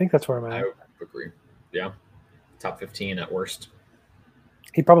 I think that's where I'm I at. would agree. Yeah. Top 15 at worst.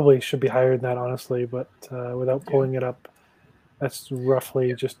 He probably should be higher than that, honestly, but without pulling it up, that's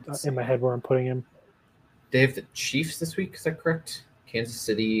roughly just in my head where I'm putting him. They have the Chiefs this week. Is that correct? Kansas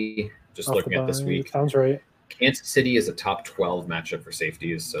City, just Off looking at this week. Sounds right. Kansas City is a top 12 matchup for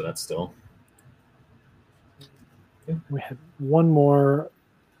safeties, so that's still. Yeah. We had one more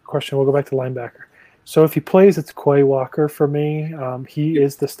question. We'll go back to linebacker. So if he plays, it's Quay Walker for me. He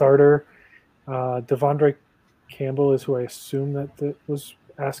is the starter. Devondre Campbell is who I assume that was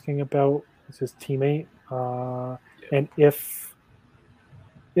asking about. It's his teammate. And if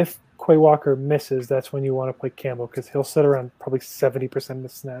Quay Walker misses, that's when you want to play Campbell because he'll sit around probably 70% of the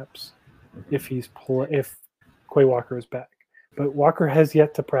snaps if Quay Walker is back. But Walker has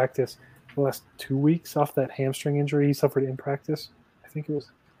yet to practice the last 2 weeks off that hamstring injury he suffered in practice. I think it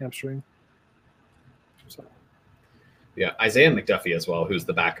was hamstring. So. Yeah, Isaiah McDuffie as well, who's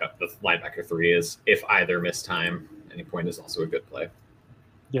the backup, the linebacker 3 is. If either miss time, any point is also a good play.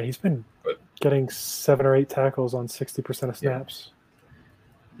 Yeah, he's been getting 7 or 8 tackles on 60% of snaps.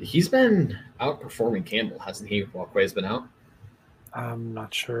 Yeah. He's been outperforming Campbell, hasn't he, while Quay's been out? I'm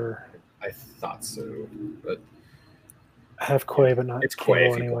not sure. I thought so, but I have Quay, but not it's Quay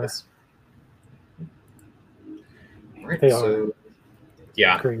if he anyway. plays. All right, They so are.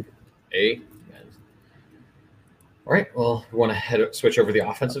 yeah, Agreed. All right, well, we want to switch over the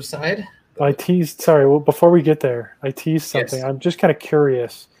offensive side. I teased. Sorry, well, before we get there, I teased something. Yes. I'm just kind of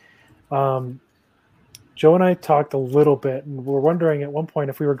curious. Joe and I talked a little bit, and we're wondering at one point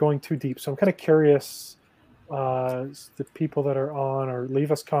if we were going too deep. So I'm kind of curious. The people that are on, or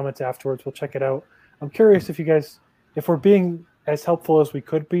leave us comments afterwards. We'll check it out. I'm curious if you guys, if we're being as helpful as we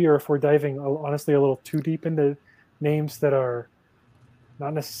could be, or if we're diving honestly a little too deep into names that are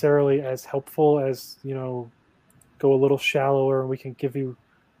not necessarily as helpful as, go a little shallower, and we can give you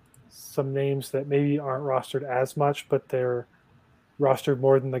some names that maybe aren't rostered as much, but they're rostered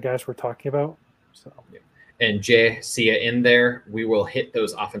more than the guys we're talking about. So, and Jay, see you in there. We will hit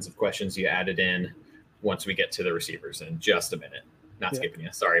those offensive questions you added in once we get to the receivers in just a minute. Not skipping you.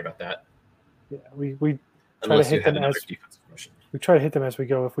 Sorry about that. Yeah, we try to hit them as we try to hit them as we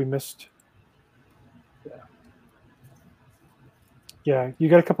go. If we missed, yeah, you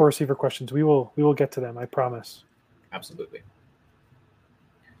got a couple of receiver questions. We will get to them. I promise. Absolutely.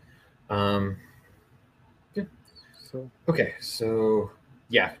 Yeah. Okay, so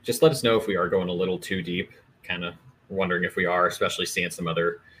yeah, just let us know if we are going a little too deep. Kind of wondering if we are, especially seeing some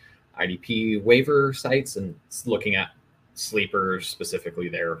other IDP waiver sites and looking at sleepers, specifically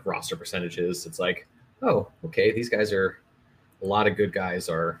their roster percentages. It's like, oh, okay, these guys are, a lot of good guys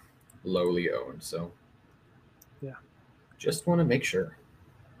are lowly owned. So yeah, just want to make sure.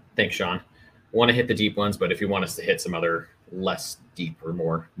 Thanks, Sean. Want to hit the deep ones, but if you want us to hit some other less deep or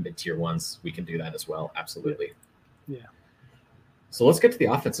more mid-tier ones, we can do that as well. Absolutely. Yeah. So let's get to the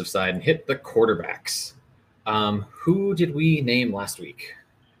offensive side and hit the quarterbacks. Who did we name last week?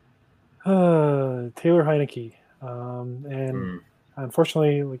 Taylor Heineke. And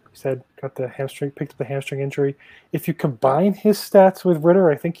unfortunately, like we said, picked up the hamstring injury. If you combine his stats with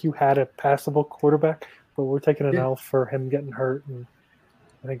Ritter, I think you had a passable quarterback, but we're taking an L for him getting hurt. And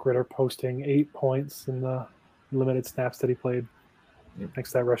I think Ritter posting 8 points in the limited snaps that he played.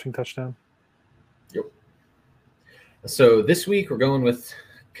 Thanks to that rushing touchdown. Yep. So this week we're going with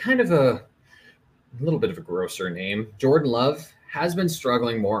kind of a little bit of a grosser name. Jordan Love has been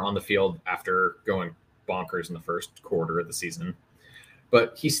struggling more on the field after going bonkers in the first quarter of the season,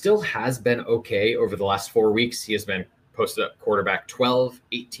 but he still has been okay over the last 4 weeks. He has been posted at quarterback 12,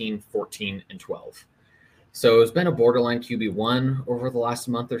 18, 14, and 12. So it's been a borderline QB1 over the last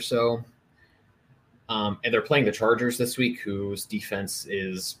month or so. And they're playing the Chargers this week, whose defense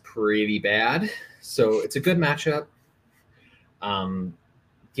is pretty bad. So it's a good matchup.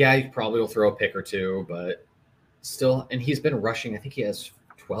 Yeah, he probably will throw a pick or two, but still, and he's been rushing. I think he has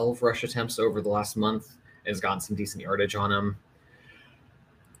 12 rush attempts over the last month and has gotten some decent yardage on him.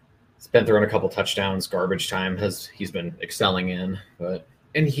 He's been throwing a couple touchdowns. Garbage time he's been excelling in,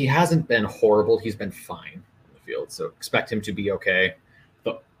 and he hasn't been horrible. He's been fine on the field. So expect him to be okay.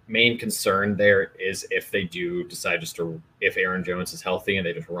 The main concern there is if they do decide if Aaron Jones is healthy and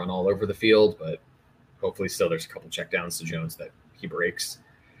they just run all over the field, but hopefully still there's a couple checkdowns to Jones that he breaks.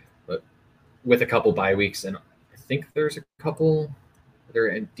 But with a couple bye weeks, and I think there's a couple that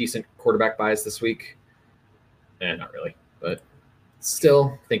are decent quarterback buys this week. Not really, but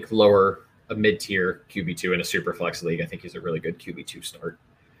still think lower, a mid-tier QB2 in a super flex league. I think he's a really good QB2 start.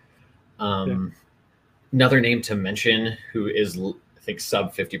 Another name to mention who is I think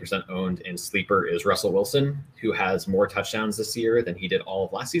sub 50% owned in sleeper is Russell Wilson, who has more touchdowns this year than he did all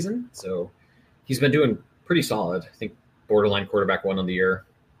of last season. So he's been doing pretty solid. I think borderline quarterback 1 on the year.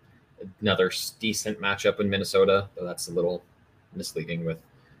 Another decent matchup in Minnesota, though that's a little misleading with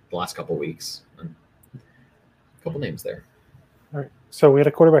the last couple weeks. And a couple names there. All right. So we had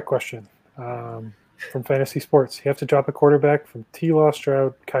a quarterback question from Fantasy Sports. You have to drop a quarterback from T-Law,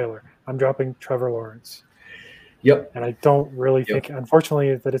 Stroud, Kyler. I'm dropping Trevor Lawrence. Yep. And I don't really think,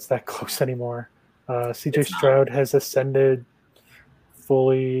 unfortunately, that it's that close anymore. CJ Stroud has ascended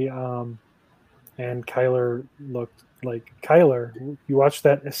fully, and Kyler looked like Kyler. You watch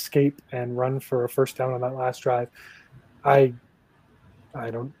that escape and run for a first down on that last drive. I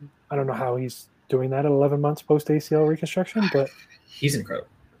don't know how he's doing that at 11 months post ACL reconstruction, but he's incredible.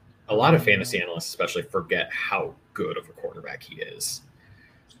 A lot of fantasy analysts especially forget how good of a quarterback he is.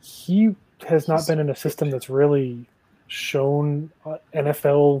 He has not been in a system that's really shown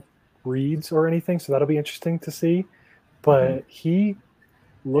NFL reads or anything, so that'll be interesting to see. But he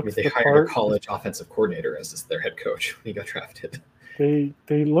looked they hired a college offensive coordinator as their head coach when he got drafted. They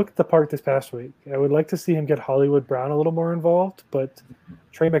looked the part this past week. I would like to see him get Hollywood Brown a little more involved, but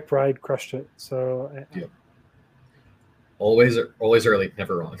Trey McBride crushed it. So always early,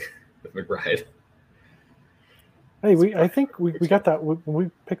 never wrong with McBride. Hey, I think we got that when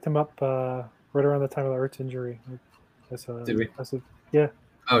we picked him up right around the time of the Ertz injury. Did we? Yeah.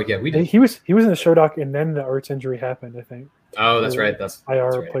 Oh yeah, we did. He was in the show doc, and then the Ertz injury happened. I think. Oh, that's right. That's IR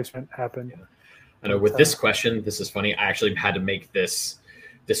right. replacement happened. Yeah. I know. With this question, this is funny. I actually had to make this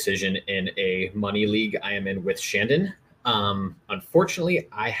decision in a money league I am in with Shandon. Unfortunately,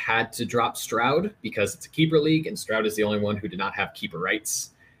 I had to drop Stroud because it's a keeper league, and Stroud is the only one who did not have keeper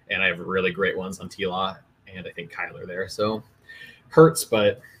rights. And I have really great ones on T-Law and I think Kyler there. So hurts,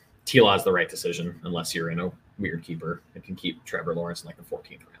 but T-Law is the right decision unless you're in a weird keeper and can keep Trevor Lawrence in like the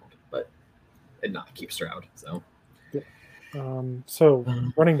 14th round, but and not keep Stroud. So,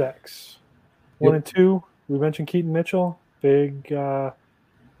 running backs 1 and 2. We mentioned Keaton Mitchell, big win.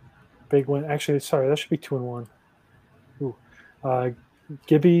 Actually, sorry, that should be 2 and 1.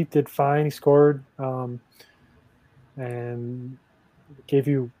 Gibby did fine. He scored and gave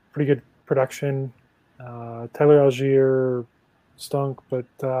you pretty good production. Tyler Algier stunk, but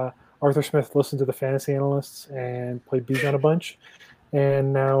Arthur Smith listened to the fantasy analysts and played Bijan a bunch.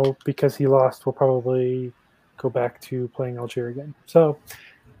 And now, because he lost, we'll probably go back to playing Algier again. So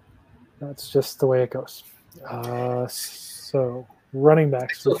that's just the way it goes. So running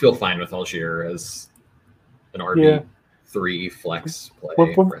backs. I still feel fine with Algier as an RB3 flex play.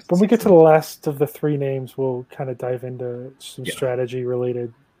 When we get to the last of the 3 names, we'll kind of dive into some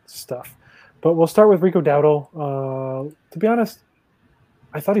strategy-related stuff. But we'll start with Rico Dowdle. To be honest,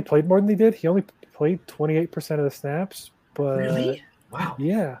 I thought he played more than he did. He only played 28% of the snaps. But really? Wow.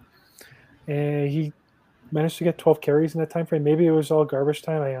 Yeah. And he managed to get 12 carries in that time frame. Maybe it was all garbage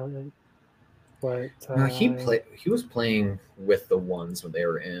time. But he was playing with the ones when they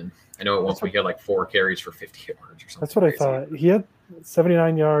were in. I know at one point he had like 4 carries for 50 yards or something. That's what I thought. He had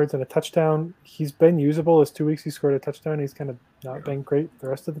 79 yards and a touchdown. He's been usable. His 2 weeks he scored a touchdown. He's kind of not been great the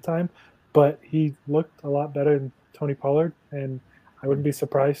rest of the time. But he looked a lot better than Tony Pollard, and I wouldn't be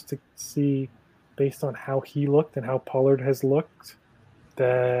surprised to see, based on how he looked and how Pollard has looked,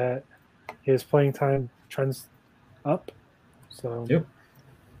 that his playing time trends up. So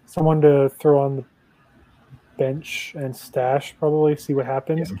someone to throw on the bench and stash, probably see what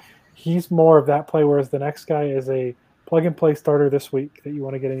happens. Yeah. He's more of that play, whereas the next guy is a plug-and-play starter this week that you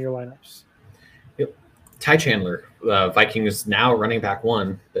want to get in your lineups. Ty Chandler, Vikings now running back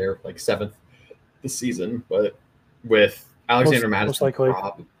 1. They're like 7th this season, but with Alexander Madison, most likely.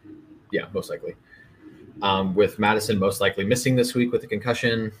 Most likely. With Madison most likely missing this week with a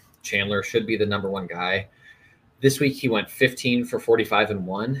concussion, Chandler should be the number 1 guy. This week he went 15 for 45 and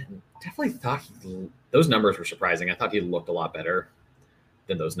 1. Definitely thought those numbers were surprising. I thought he looked a lot better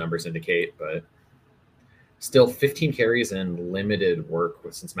than those numbers indicate, but still 15 carries and limited work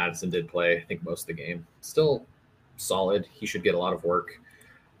since Madison did play, I think, most of the game. Still solid. He should get a lot of work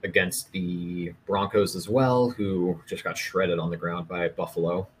against the Broncos as well, who just got shredded on the ground by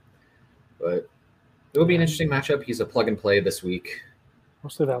Buffalo. But it will be an interesting matchup. He's a plug and play this week.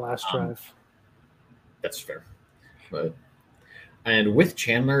 Mostly that last drive. That's fair. And with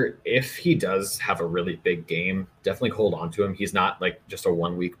Chandler, if he does have a really big game, definitely hold on to him. He's not like just a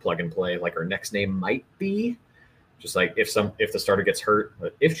 1 week plug and play like our next name might be. Just like if the starter gets hurt,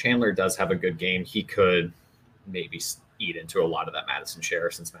 but if Chandler does have a good game, he could maybe eat into a lot of that Madison share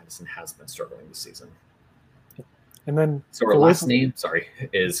since Madison has been struggling this season. And then So our last name,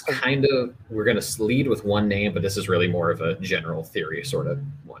 is kind of, we're going to lead with one name, but this is really more of a general theory sort of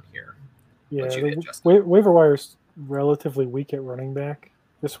one here. Yeah, the waiver wire is relatively weak at running back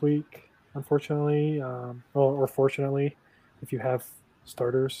this week, unfortunately, or fortunately, if you have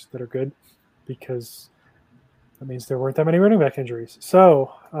starters that are good, because that means there weren't that many running back injuries.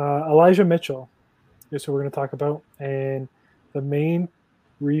 So Elijah Mitchell is who we're going to talk about, and the main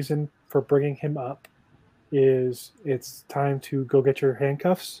reason for bringing him up is it's time to go get your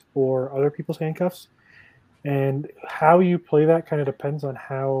handcuffs or other people's handcuffs, and how you play that kind of depends on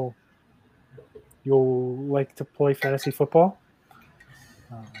how you'll like to play fantasy football.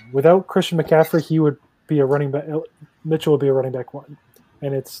 Without Christian McCaffrey, he would be a running back. Mitchell would be a running back one,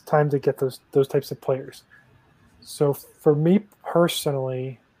 and it's time to get those types of players. So for me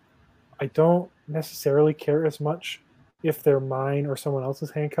personally, I don't necessarily care as much if they're mine or someone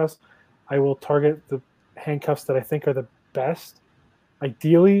else's handcuffs. I will target the handcuffs that I think are the best.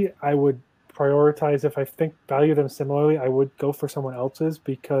 Ideally, I would prioritize, if I think value them similarly, I would go for someone else's,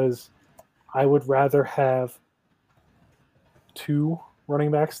 because I would rather have 2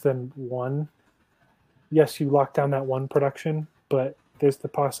 running backs than 1. Yes, you lock down that 1 production, but there's the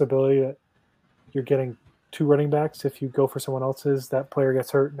possibility that you're getting 2 running backs. If you go for someone else's, that player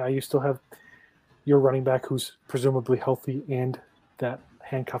gets hurt. Now you still have your running back who's presumably healthy and that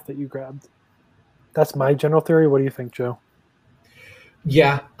handcuff that you grabbed. That's my general theory. What do you think, Joe?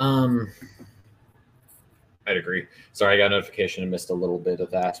 Yeah, I'd agree. Sorry, I got a notification and missed a little bit of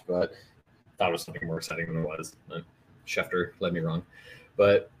that, but thought it was something more exciting than it was. Schefter led me wrong.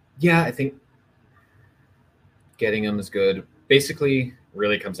 But yeah, I think getting them is good. Basically,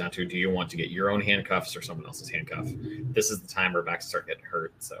 really comes down to, do you want to get your own handcuffs or someone else's handcuff? This is the time where backs start getting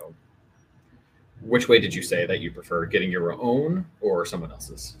hurt. So which way did you say that you prefer, getting your own or someone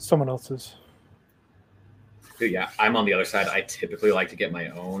else's? Someone else's. Yeah, I'm on the other side. I typically like to get my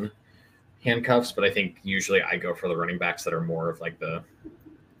own handcuffs, but I think usually I go for the running backs that are more of like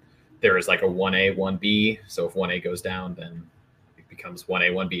there is like a 1A, 1B. So if 1A goes down, then it becomes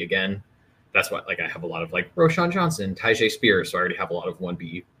 1A, 1B again. That's what, like, I have a lot of like Roshan Johnson, Tyjae Spears. So I already have a lot of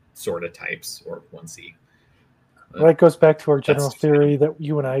 1B sort of types, or 1C. Well, that goes back to our general theory that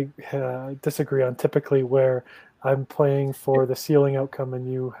you and I disagree on typically, where I'm playing for the ceiling outcome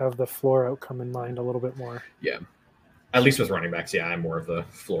and you have the floor outcome in mind a little bit more. Yeah. At least with running backs, yeah, I'm more of the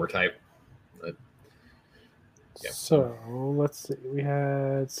floor type. But, yeah. So let's see. We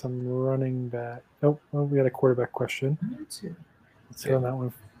had some running back. Oh, well, we had a quarterback question. Let's hit on that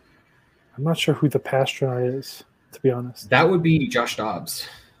one. I'm not sure who the Pastrana is, to be honest. That would be Josh Dobbs.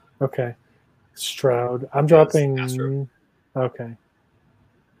 Okay. Stroud. I'm dropping. Okay.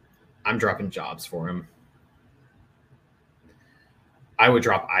 I'm dropping Jobs for him. I would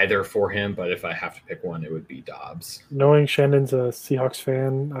drop either for him, but if I have to pick one, it would be Dobbs. Knowing Shandon's a Seahawks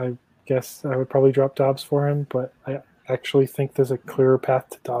fan, I guess I would probably drop Dobbs for him, but I actually think there's a clearer path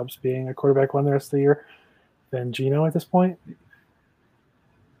to Dobbs being a quarterback one the rest of the year than Geno at this point.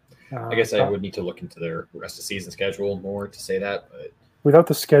 I guess I would need to look into their rest of season schedule more to say that, but without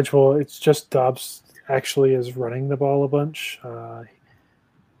the schedule, it's just Dobbs actually is running the ball a bunch.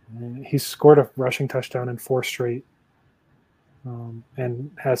 He's scored a rushing touchdown in 4 straight,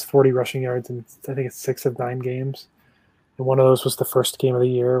 and has 40 rushing yards in, I think it's 6 of 9 games. And one of those was the first game of the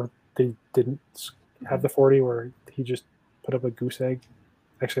year. They didn't have the 40, where he just put up a goose egg.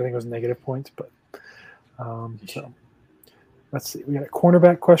 Actually, I think it was negative points, but so let's see. We got a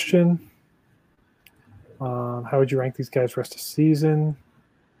cornerback question. How would you rank these guys rest of season?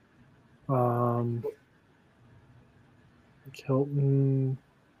 Hilton,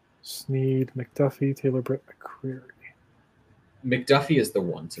 Snead, McDuffie, Taylor Britt, McCreary. McDuffie is the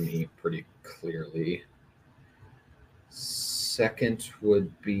one to me pretty clearly. Second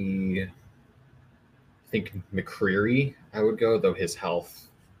would be, I think, McCreary. I would go, though his health,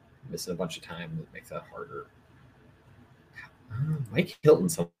 missing a bunch of time, would make that harder. Mike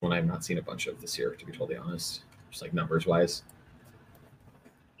Hilton's someone I've not seen a bunch of this year, to be totally honest, just like numbers wise.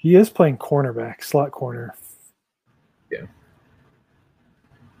 He is playing cornerback, slot corner. Yeah.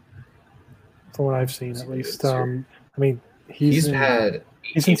 From what I've seen, at least. I mean, he's in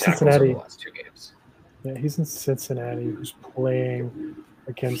Cincinnati the last 2 games. Yeah, he's in Cincinnati, who's playing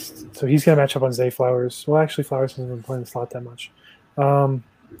against. So he's going to match up on Zay Flowers. Well, actually, Flowers hasn't been playing the slot that much. But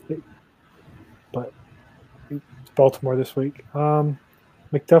it's Baltimore this week.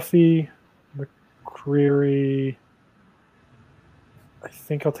 McDuffie, McCreary. I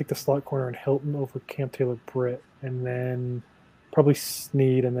think I'll take the slot corner and Hilton over Cam Taylor Britt, and then probably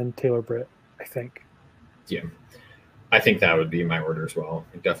Snead and then Taylor Britt, I think. Yeah. I think that would be my order as well.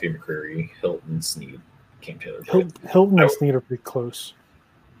 McDuffie, McCreary, Hilton, Snead. Cam Taylor Britt. Hilton and Snead are pretty close.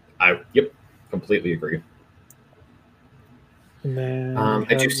 Yep, completely agree. And then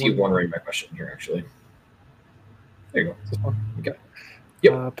I do see one running back question here, actually. There you go. Okay.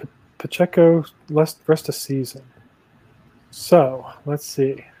 Yep. Pacheco rest of season. So let's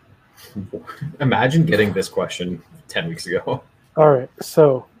see. Imagine getting this question 10 weeks ago. All right.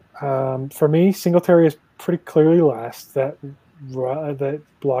 So for me, Singletary is pretty clearly last. That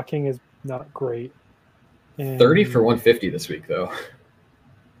blocking is not great. And 30 for 150 this week, though.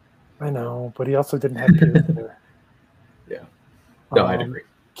 I know, but he also didn't have Pierce there. Yeah. No, I'd agree.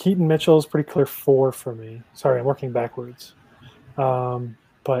 Keaton Mitchell is pretty clear 4 for me. Sorry, I'm working backwards.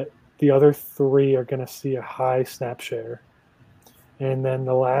 But the other 3 are going to see a high snap share. And then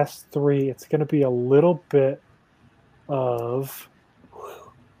the last 3, it's going to be a little bit of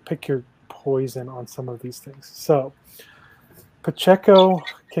pick your poison on some of these things. So Pacheco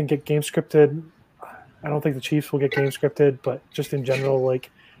can get game scripted. I don't think the Chiefs will get game scripted, but just in general,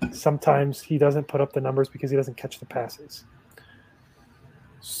 like sometimes he doesn't put up the numbers because he doesn't catch the passes.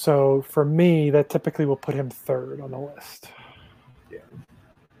 So for me, that typically will put him 3rd on the list. Yeah.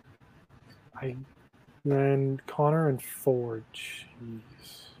 Then Connor and Ford.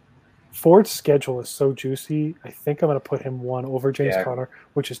 Jeez. Ford's schedule is so juicy. I think I'm going to put him 1 over James Conner,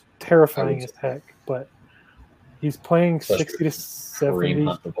 which is terrifying as heck. But he's playing 60 to 70.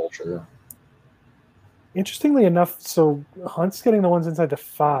 Hunt the vulture. Interestingly enough, so Hunt's getting the ones inside the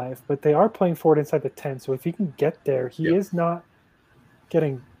 5, but they are playing Ford inside the 10. So if he can get there, he is not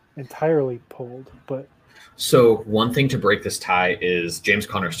getting entirely pulled. But so one thing to break this tie is James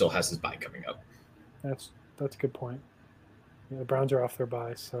Conner still has his bye coming up. That's a good point. Yeah, the Browns are off their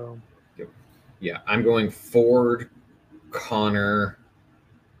bye, so. Yeah, I'm going Ford, Connor.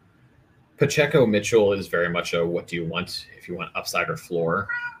 Pacheco Mitchell is very much a what do you want if you want upside or floor.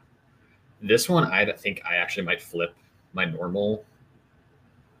 This one, I think I actually might flip my normal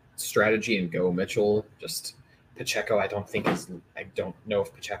strategy and go Mitchell. Just Pacheco, I don't know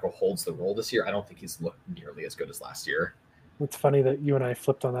if Pacheco holds the role this year. I don't think he's looked nearly as good as last year. It's funny that you and I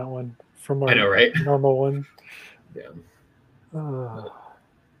flipped on that one from our I know, right? normal one. Yeah.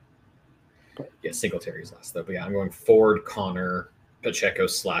 But Singletary's last though. But yeah, I'm going Ford, Connor, Pacheco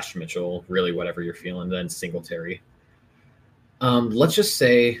 / Mitchell, really whatever you're feeling, then Singletary. Let's just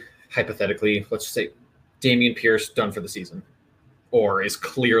say, hypothetically, Dameon Pierce done for the season, or is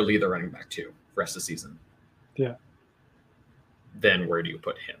clearly the running back 2 rest of the season. Yeah. Then where do you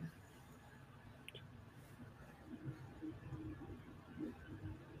put him?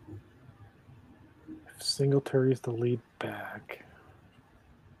 Singletary is the lead back.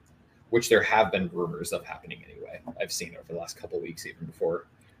 Which there have been rumors of happening anyway. I've seen over the last couple of weeks, even before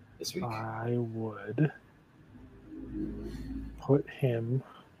this week. I would put him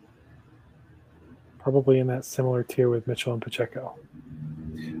probably in that similar tier with Mitchell and Pacheco.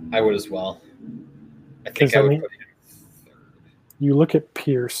 I would as well. I think I would put him 3rd. You look at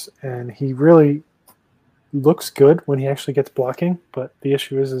Pierce, and he really looks good when he actually gets blocking, but the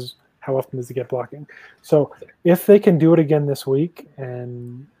issue is how often does he get blocking? So if they can do it again this week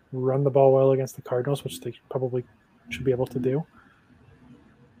and run the ball well against the Cardinals, which they probably should be able to do,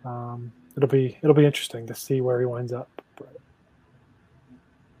 it'll be interesting to see where he winds up. But,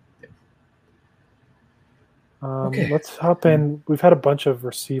 let's hop in. We've had a bunch of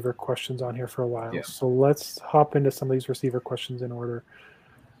receiver questions on here for a while, so let's hop into some of these receiver questions in order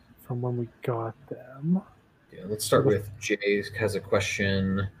from when we got them. Yeah, let's start with Jay has a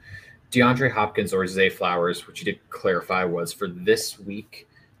question. DeAndre Hopkins or Zay Flowers, which you did clarify was for this week.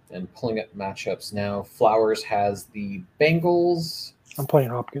 And pulling up matchups now, Flowers has the Bengals. I'm playing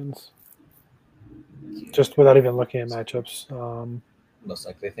Hopkins, just without even looking at matchups. Most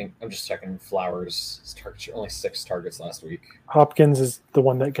likely, I think I'm just checking Flowers' targets. Only 6 targets last week. Hopkins is the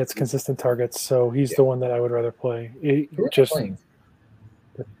one that gets consistent targets, so he's the one that I would rather play. Who are they playing?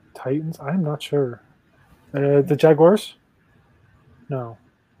 The Titans? I'm not sure. The Jaguars? No.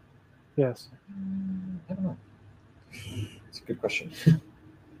 Yes. I don't know. It's a good question.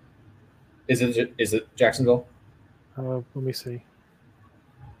 Is it Jacksonville? Let me see.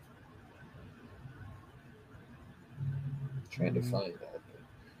 Trying to find that.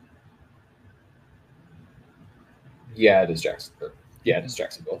 Yeah, it is Jacksonville. Yeah, it is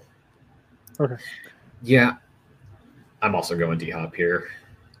Jacksonville. Okay. Yeah, I'm also going D-Hop here.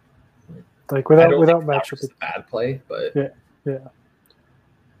 Like without matchup, it's a bad play, but yeah.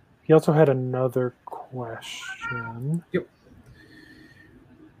 He also had another question. Yep.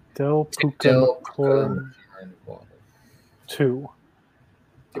 Del Puka 2.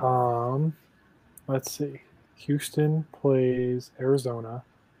 Let's see. Houston plays Arizona.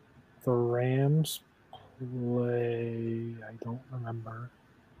 The Rams play? I don't remember.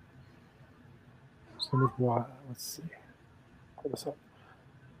 Same with what? Let's see. Pull this up.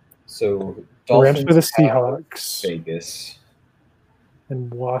 So The Rams Dolphins play the have Seahawks, Vegas.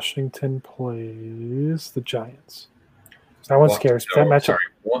 and Washington plays the Giants. So that one scares me. That matchup. Sorry,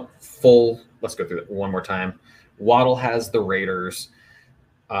 let's go through it one more time. Waddle has the Raiders.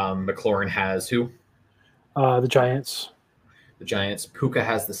 McLaurin has who? The Giants. The Giants. Puka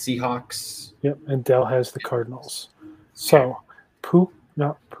has the Seahawks. Yep, and Dell has the Cardinals. So,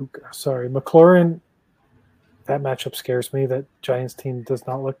 Sorry, McLaurin. That matchup scares me. That Giants team does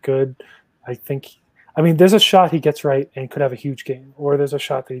not look good. I mean, there's a shot he gets right and could have a huge game, or there's a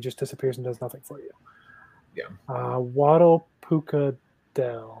shot that he just disappears and does nothing for you. Yeah. Waddle, Puka,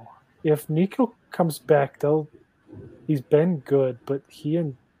 Dell. If Nico comes back, he's been good, but he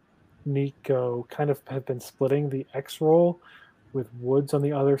and Nico kind of have been splitting the X role with Woods on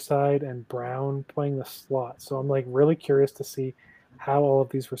the other side and Brown playing the slot. So I'm like really curious to see how all of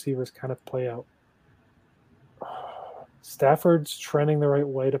these receivers kind of play out. Stafford's trending the right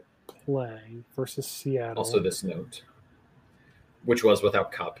way to play versus Seattle. Also this note, which was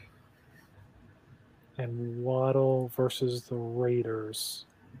without Cup. And Waddle versus the Raiders.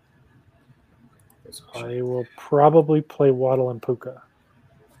 I will probably play Waddle and Puka.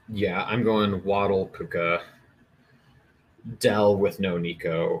 Yeah, I'm going Waddle, Puka, Dell with no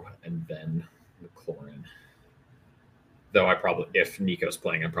Nico, and then McLaurin. Though if Nico's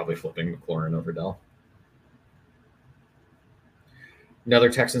playing, I'm probably flipping McLaurin over Dell.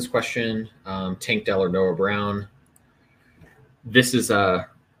 Another Texans question, Tank Dell or Noah Brown. This is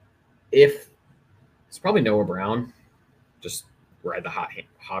if it's probably Noah Brown, just ride the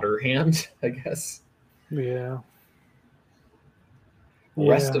hotter hand, I guess. Yeah.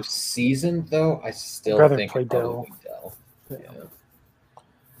 Rest of season, though, I still think play Dell. Yeah.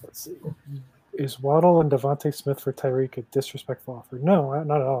 Let's see. Is Waddle and Devontae Smith for Tyreek a disrespectful offer? No,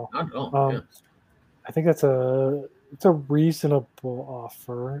 not at all. Not at all. I think it's a reasonable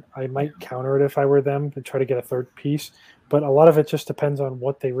offer. I might counter it if I were them and try to get a third piece, but a lot of it just depends on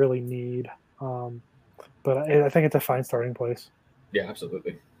what they really need. But I think it's a fine starting place. Yeah,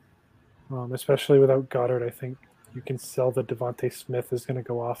 absolutely. Especially without Goddard, I think you can sell the Devontae Smith is going to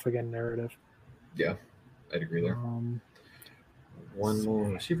go off again narrative. Yeah, I'd agree there. One more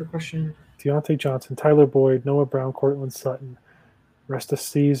receiver question. Deontay Johnson, Tyler Boyd, Noah Brown, Cortland Sutton. Rest of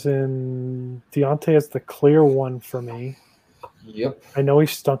season, Deontay is the clear one for me. Yep. I know he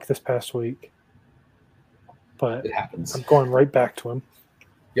stunk this past week, but it happens. I'm going right back to him.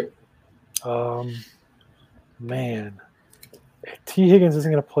 Yep. Man. T. Higgins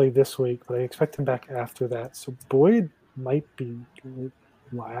isn't going to play this week, but I expect him back after that. So Boyd might be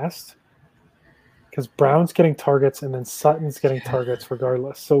last because Brown's getting targets and then Sutton's getting targets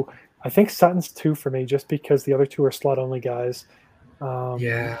regardless. So I think Sutton's 2 for me just because the other 2 are slot-only guys.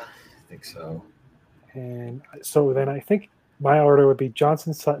 Yeah, I think so. And so then I think my order would be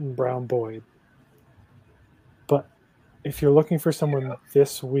Johnson, Sutton, Brown, Boyd. But if you're looking for someone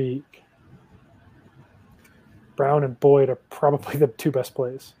this week, Brown and Boyd are probably the 2 best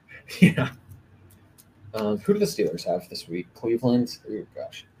plays. Yeah. Who do the Steelers have this week? Cleveland? Oh,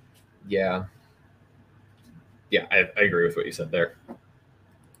 gosh. Yeah. Yeah, I agree with what you said there.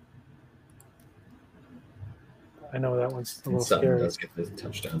 I know that one's a little Sutton scary. does get the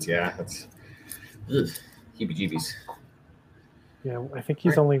touchdowns. Yeah, that's heebie-jeebies. Yeah, I think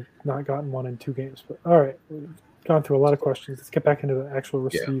he's only not gotten one in 2 games. But all right, we've gone through a lot of questions. Let's get back into the actual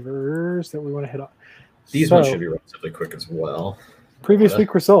receivers that we want to hit on. These ones should be relatively quick as well. Previous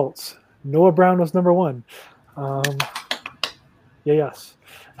week results. Noah Brown was number 1. Yes.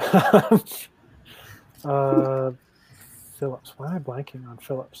 Phillips. Why am I blanking on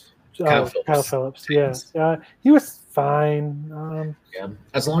Phillips? Kyle Phillips. Yeah. He was fine. Yeah.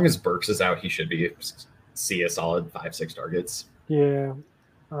 As long as Burks is out, he should see a solid 5-6 targets. Yeah.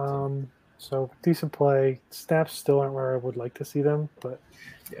 So decent play. Snaps still aren't where I would like to see them, but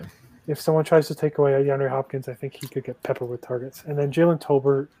yeah. If someone tries to take away DeAndre Hopkins, I think he could get peppered with targets. And then Jalen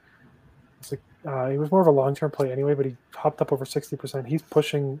Tolbert, he was more of a long-term play anyway, but he hopped up over 60%. He's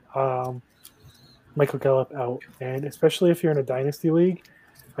pushing Michael Gallup out. And especially if you're in a dynasty league,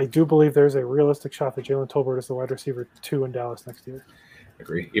 I do believe there's a realistic shot that Jalen Tolbert is the wide receiver 2 in Dallas next year.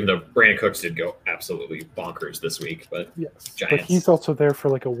 Agree. Even though Brandon Cooks did go absolutely bonkers this week, but yes, Giants. But he's also there for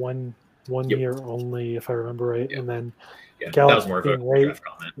like a one year only, if I remember right. Yep. And then that was more of a draft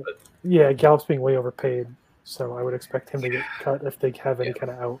comment. But Gallup's being way overpaid, so I would expect him to get cut if they have any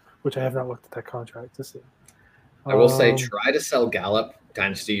kind of out, which I have not looked at that contract to see. I will say, try to sell Gallup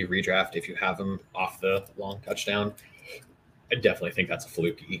dynasty redraft if you have him off the long touchdown. I definitely think that's a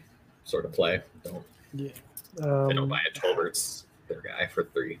fluky sort of play. Yeah. I know by Tolbert's their guy for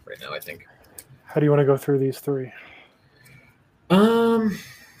 3 right now, I think. How do you want to go through these 3?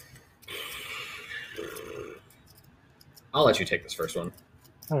 I'll let you take this first one.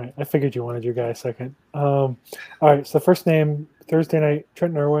 All right. I figured you wanted your guy second. All right. So first name, Thursday night,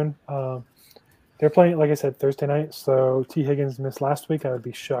 Trent Irwin. They're playing, like I said, Thursday night. So T. Higgins missed last week. I would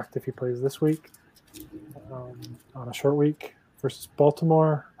be shocked if he plays this week on a short week versus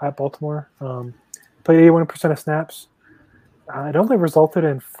Baltimore, at Baltimore. Played 81% of snaps. It only resulted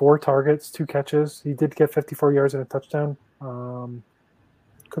in 4 targets, 2 catches. He did get 54 yards and a touchdown.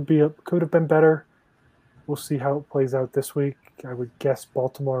 Could have been better. We'll see how it plays out this week. I would guess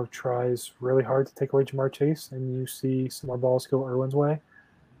Baltimore tries really hard to take away Jamar Chase, and you see some more balls go Irwin's way.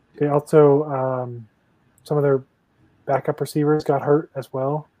 They also some of their backup receivers got hurt as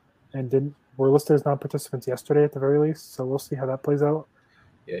well, and were listed as non-participants yesterday at the very least. So we'll see how that plays out.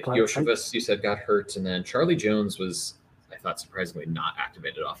 Yeah, Yoshivas, you said, got hurt, and then Charlie Jones was, I thought, surprisingly not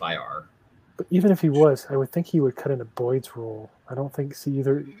activated off IR. But even if he was, I would think he would cut into Boyd's role. I don't think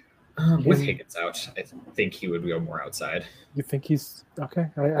either. With Higgins out, I think he would go more outside. You think he's okay?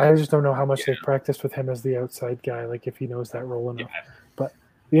 I just don't know how much they've practiced with him as the outside guy, like if he knows that role enough. Yeah. But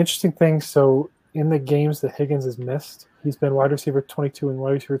the interesting thing, so in the games that Higgins has missed, he's been wide receiver 22 and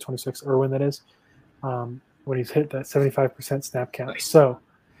wide receiver 26, Irwin that is, when he's hit that 75% snap count. Nice. So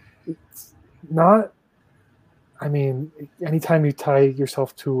it's not, I mean, anytime you tie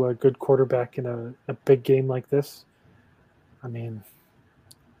yourself to a good quarterback in a big game like this, I mean,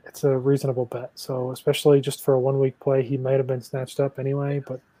 it's a reasonable bet. So especially just for a 1-week play, he might have been snatched up anyway,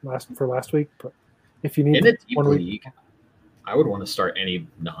 but last week. But if you need in a deep league, I would want to start any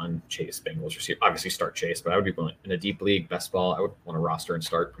non-Chase Bengals receiver. Obviously, start Chase, but I would be willing, in a deep league best ball. I would want to roster and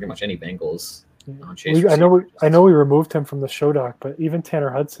start pretty much any Bengals non-Chase. I know we removed him from the show doc, but even Tanner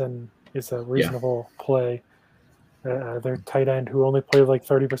Hudson is a reasonable play. Their tight end who only played like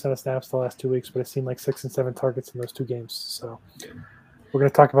 30% of snaps the last 2 weeks, but has seen like 6 and 7 targets in those 2 games. So. Yeah. We're going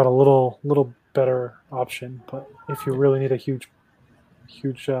to talk about a little better option, but if you really need a huge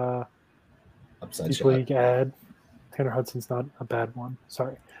upside league ad, Tanner Hudson's not a bad one.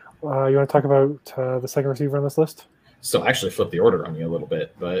 Sorry. You want to talk about the second receiver on this list? So I actually flipped the order on you a little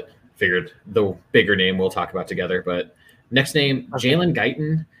bit, but figured the bigger name we'll talk about together. But next name, okay. Jalen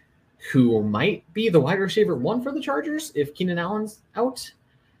Guyton, who might be the wide receiver 1 for the Chargers if Keenan Allen's out.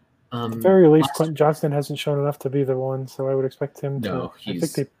 At the very least, Quentin Johnston hasn't shown enough to be the one, so I would expect him to. I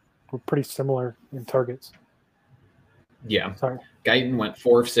think they were pretty similar in targets. Yeah. Sorry. Guyton went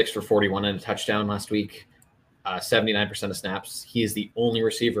 4 of 6 for 41 and a touchdown last week, 79% of snaps. He is the only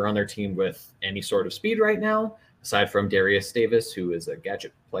receiver on their team with any sort of speed right now, aside from Darius Davis, who is a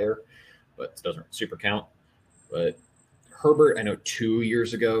gadget player, but doesn't super count. But Herbert, I know 2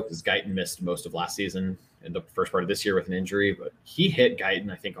 years ago, because Guyton missed most of last season in the first part of this year with an injury, but he hit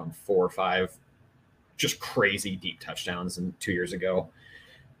Guyton, I think, on 4 or 5 just crazy deep touchdowns 2 years ago.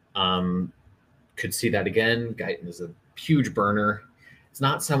 Could see that again. Guyton is a huge burner. It's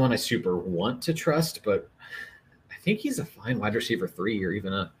not someone I super want to trust, but I think he's a fine wide receiver 3 or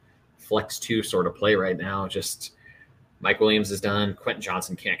even a flex 2 sort of play right now. Just Mike Williams is done. Quentin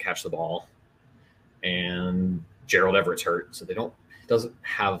Johnson can't catch the ball, and Gerald Everett's hurt, so doesn't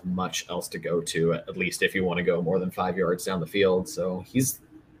have much else to go to, at least if you want to go more than 5 yards down the field. So he's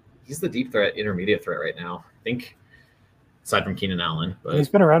the deep threat, intermediate threat right now, I think, aside from Keenan Allen. But he's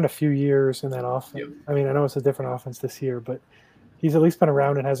been around a few years in that offense. Yep. I mean, I know it's a different offense this year, but he's at least been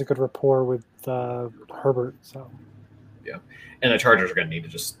around and has a good rapport with Herbert. So yeah, and the Chargers are going to need to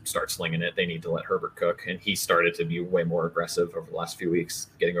just start slinging it. They need to let Herbert cook, and he started to be way more aggressive over the last few weeks,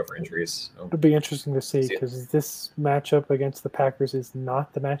 getting over injuries. So. It'll be interesting to see because this matchup against the Packers is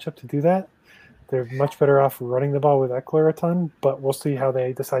not the matchup to do that. They're much better off running the ball with Eckler a ton, but we'll see how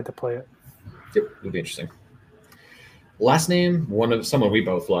they decide to play it. Yep, it'll be interesting. Last name, someone we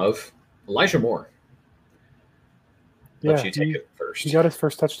both love, Elijah Moore. Let you take it first. He got his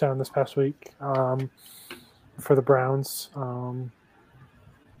first touchdown this past week. For the Browns.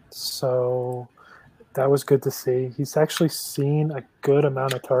 So that was good to see. He's actually seen a good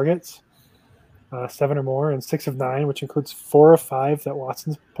amount of targets, 7 or more, and 6 of 9, which includes 4 of 5 that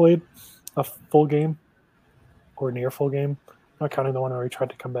Watson's played a full game or near full game, not counting the one where he tried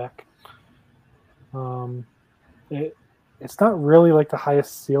to come back. It's not really like the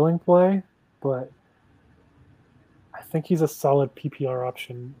highest ceiling play, but I think he's a solid PPR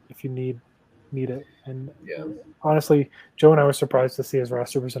option if you need it. And honestly, Joe and I were surprised to see his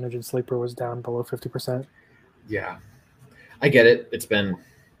roster percentage in Sleeper was down below 50%. Yeah, I get it.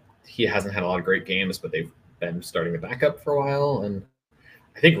 He hasn't had a lot of great games, but they've been starting the backup for a while. And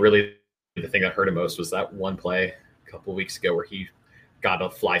I think really the thing that hurt him most was that one play a couple of weeks ago where he got a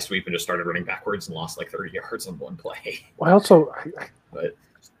fly sweep and just started running backwards and lost like 30 yards on one play. Well, But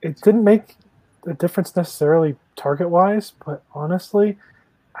it didn't make a difference necessarily target-wise, but honestly,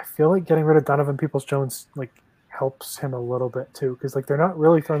 I feel like getting rid of Donovan Peoples-Jones like helps him a little bit too, because like they're not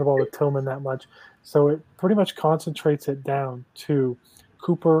really throwing the ball to Tillman that much, so it pretty much concentrates it down to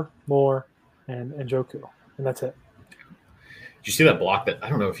Cooper, Moore, and Njoku, and that's it. Did you see that block that I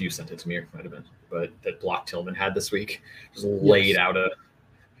don't know if you sent it to me or it might have been, but that block Tillman had this week just laid out a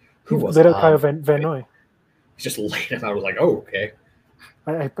who was it? Kyle Van Noy. He just laid him out. I was like, oh, okay.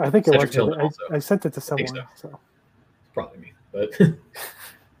 I think it Cedric was. I sent it to someone. So. Probably me, but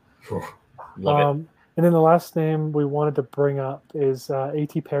love it. And then the last name we wanted to bring up is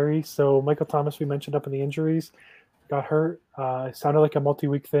A.T. Perry. So Michael Thomas, we mentioned up in the injuries, got hurt. It sounded like a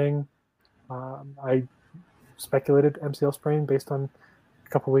multi-week thing. I speculated MCL sprain based on a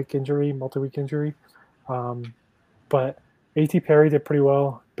couple-week injury, multi-week injury. But A.T. Perry did pretty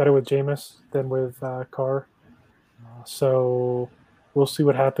well, better with Jameis than with Carr. So we'll see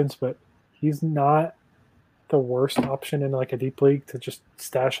what happens, but he's not the worst option in like a deep league to just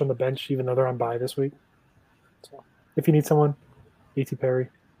stash on the bench, even though they're on bye this week. So if you need someone, A.T. Perry,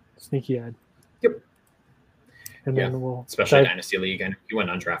 sneaky ad. Yep. And then we'll especially Dynasty League. I know he went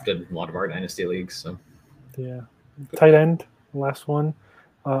undrafted in a lot of our Dynasty leagues. So yeah, tight end, last one.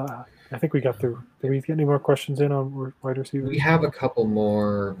 I think we got through. Did we get any more questions in on wide receivers? We have a couple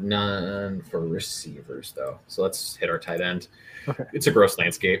more, none for receivers though. So let's hit our tight end. Okay. It's a gross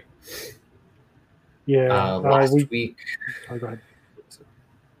landscape. Yeah. Last week. Oh, go ahead.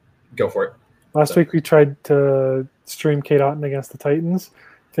 Go for it. Last week we tried to stream Kate Otten against the Titans,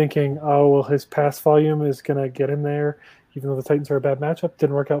 thinking, oh, well, his pass volume is going to get him there, even though the Titans are a bad matchup.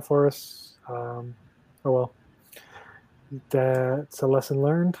 Didn't work out for us. Oh, well. That's a lesson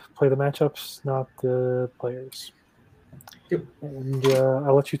learned. Play the matchups, not the players. Yep. And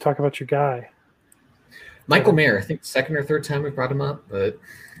I'll let you talk about your guy. Michael Mayer, I think second or third time we brought him up, but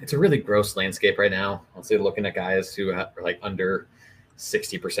it's a really gross landscape right now. I'll say looking at guys who are like under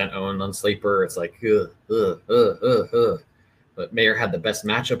 60% owned on Sleeper, it's like, But Mayer had the best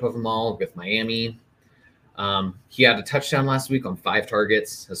matchup of them all with Miami. He had a touchdown last week on 5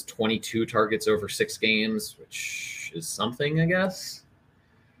 targets, has 22 targets over 6 games, which is something, I guess.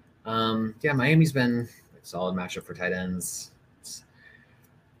 Miami's been a solid matchup for tight ends.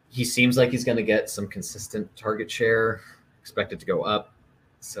 He seems like he's going to get some consistent target share, expected to go up.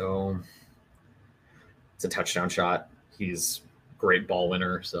 So it's a touchdown shot. He's a great ball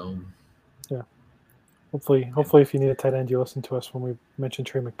winner. So yeah, hopefully, if you need a tight end, you listen to us when we mention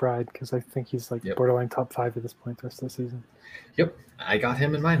Trey McBride, because I think he's like borderline top 5 at this point the rest of the season. Yep, I got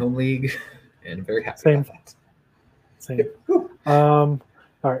him in my home league, and I'm very happy about that. Same. Yep.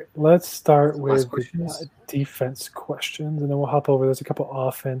 All right, let's start with defense questions, and then we'll hop over. There's a couple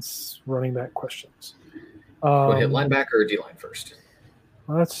offense running back questions. We'll hit linebacker or D-line first.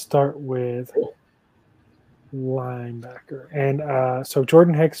 Let's start with linebacker. And so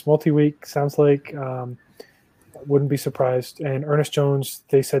Jordan Hicks, multi-week, sounds like wouldn't be surprised. And Ernest Jones,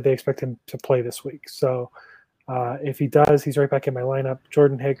 they said they expect him to play this week. So if he does, he's right back in my lineup.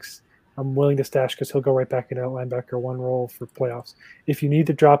 Jordan Hicks, I'm willing to stash because he'll go right back into linebacker 1 role for playoffs. If you need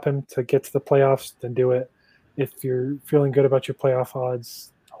to drop him to get to the playoffs, then do it. If you're feeling good about your playoff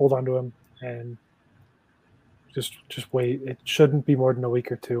odds, hold on to him and just wait. It shouldn't be more than a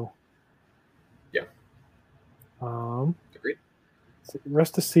week or 2. Yeah. Agreed.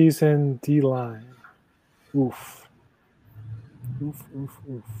 Rest of season D-line. Oof.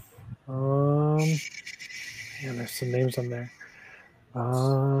 Yeah, there's some names on there.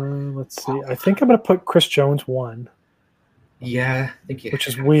 Let's see. I think I'm going to put Chris Jones 1. Yeah, I think which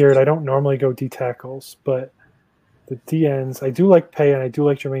is weird. I don't normally go D tackles, but the DNs, I do like Pay and I do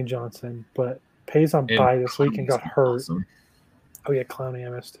like Jermaine Johnson, but Pay's on bye this week and got hurt. Awesome. Oh yeah, Clowney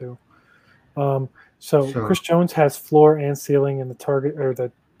MS too. So Chris Jones has floor and ceiling in the target or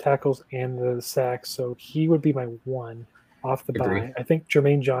the tackles and the sacks, so he would be my 1 off the bye. I think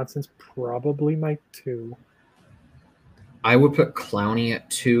Jermaine Johnson's probably my 2. I would put Clowney at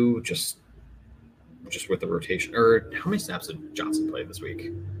 2, just with the rotation. Or how many snaps did Johnson play this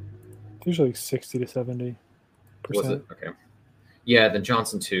week? Usually 60 to 70%. Was it? Okay. Yeah, then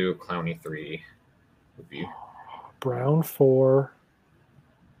Johnson 2, Clowney 3 would be. Brown 4.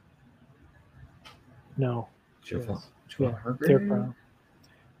 No. Derek Brown.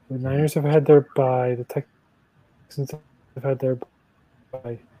 The Niners have had their bye. The Texans have had their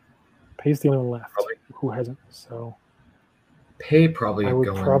bye. Pay's the only one left who hasn't. So Pay probably. I would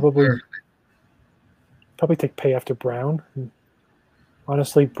probably take Pay after Brown.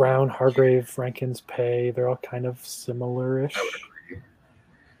 Honestly, Brown, Hargrave, Rankins, Pay, they're all kind of similar-ish. I would agree.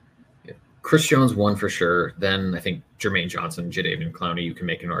 Yeah. Chris Jones won for sure. Then I think Jermaine Johnson, Jadeveon Clowney, you can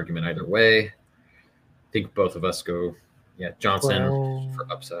make an argument either way. I think both of us go, Johnson Brown,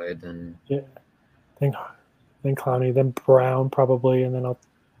 for upside. Then then Clowney, then Brown probably, and then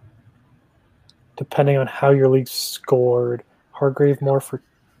depending on how your league scored, Hargrave more for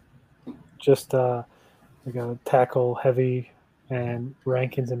just like a tackle heavy, and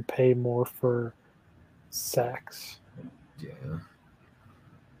Rankins and Pay more for sacks.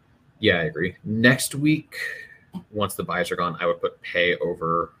 Yeah, I agree. Next week, once the buys are gone, I would put Pay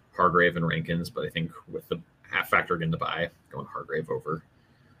over Hargrave and Rankins, but I think with the factoring in the buy, going Hargrave over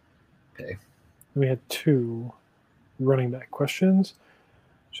Pay. We had 2 running back questions.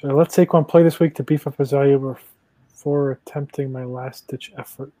 Should I let Saquon play this week to beef up his value before attempting my last-ditch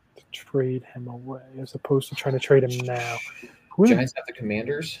effort to trade him away, as opposed to trying to trade him now? Giants have the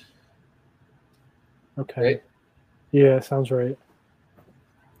Commanders. Okay. Right? Yeah, sounds right.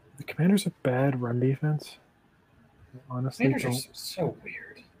 The Commanders are bad run defense. Honestly, Commanders are so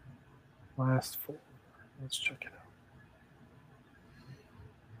weird. Last 4. Let's check it out.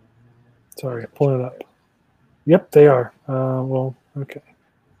 Sorry, pulling it up. Yep, they are. Well, okay.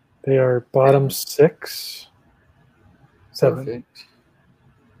 They are bottom 6, 7. Perfect.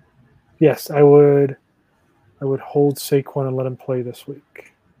 Yes, I would hold Saquon and let him play this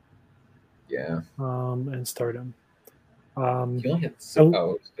week. Yeah. And start him. He only had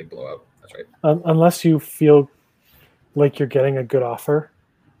big blowout. That's right. Unless you feel like you're getting a good offer.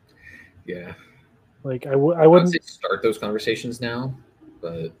 Yeah. Like I wouldn't say start those conversations now,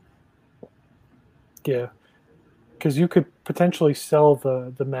 but yeah, because you could potentially sell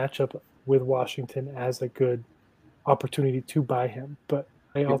the matchup with Washington as a good opportunity to buy him. But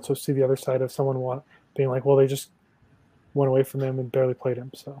I also see the other side of someone being like, well, they just went away from him and barely played him.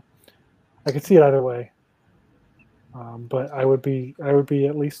 So I could see it either way. But I would be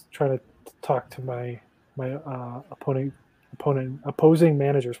at least trying to talk to my opposing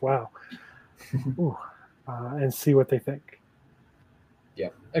managers. Wow. Ooh, and see what they think. Yeah,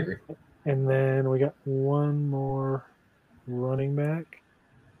 I agree. And then we got one more running back.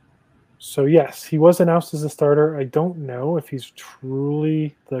 So yes, he was announced as a starter. I don't know if he's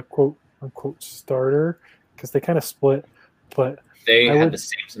truly the quote unquote starter because they kind of split. But they had the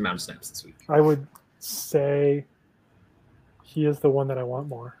same amount of snaps this week. I would say he is the one that I want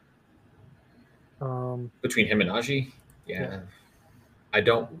more. Between him and Najee, yeah. I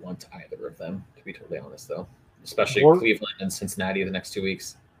don't want either of them, to be totally honest, though. Especially Cleveland and Cincinnati the next 2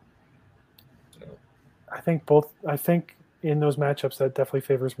 weeks. So. I think in those matchups that definitely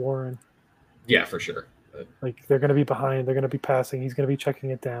favors Warren. Yeah, for sure. Like they're going to be behind. They're going to be passing. He's going to be checking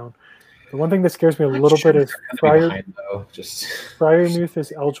it down. The one thing that scares me a little bit is Freiermuth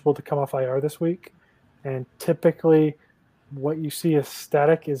is eligible to come off IR this week, and typically, what you see as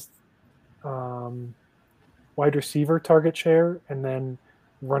static is wide receiver target share, and then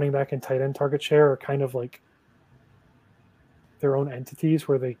running back and tight end target share are kind of like their own entities,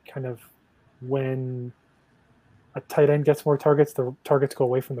 where they kind of, when a tight end gets more targets, the targets go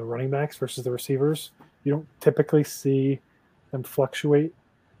away from the running backs versus the receivers. You don't typically see them fluctuate.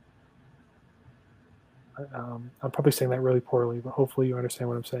 I'm probably saying that really poorly, but hopefully you understand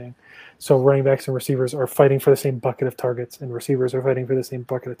what I'm saying. So running backs and receivers are fighting for the same bucket of targets, and receivers are fighting for the same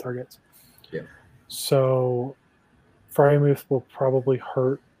bucket of targets. Yeah. So Freiermuth will probably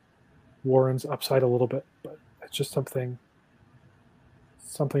hurt Warren's upside a little bit, but it's just something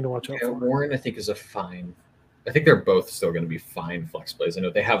to watch out for. Warren, I think, is a fine. I think they're both still going to be fine flex plays. I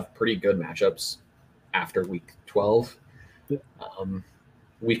know they have pretty good matchups after week 12. Yeah.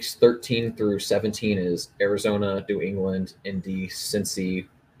 Weeks 13 through 17 is Arizona, New England, Indy, Cincy,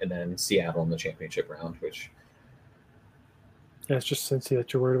 and then Seattle in the championship round, which... Yeah, it's just Cincy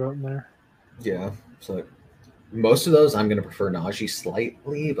that you're worried about in there. Yeah. So most of those I'm going to prefer Najee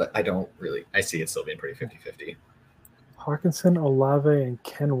slightly, but I see it still being pretty 50-50. Hawkinson, Olave, and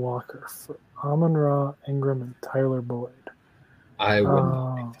Ken Walker for Amon-Ra, Ingram, and Tyler Boyd. I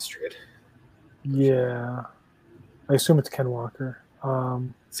wouldn't make this trade. Yeah. I assume it's Ken Walker.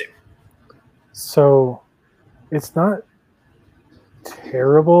 Same. So it's not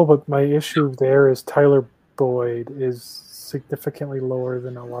terrible, but my issue there is Tyler Boyd is significantly lower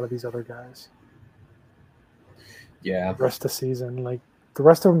than a lot of these other guys. Yeah. The rest of the season. Like the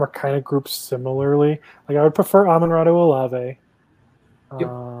rest of them are kind of grouped similarly. Like I would prefer Amon-Ra to Olave. Yep.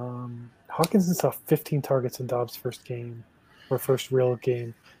 Hawkinson saw 15 targets in Dobbs' first game or first real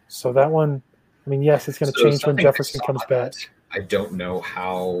game. So that one, I mean, yes, it's going to change when Jefferson comes back. I don't know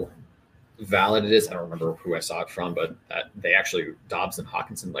how valid it is, I don't remember who I saw it from, but that they actually, Dobbs and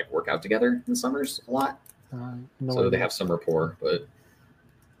Hawkinson, like work out together in the summers a lot. No so idea. they have some rapport, but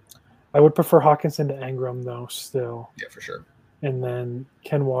I would prefer Hawkinson to Ingram though, still. yeah, for sure. And then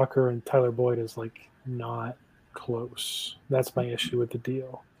Ken Walker and Tyler Boyd is like not close. That's my issue with the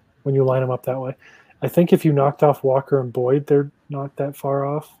deal when you line them up that way. I think if you knocked off Walker and Boyd, they're not that far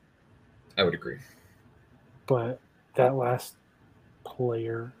off. I would agree. But that last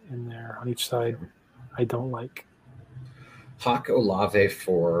player in there on each side, I don't like. Hawk Olave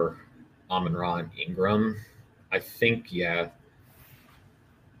for Amon-Ra and Ingram. I think, yeah,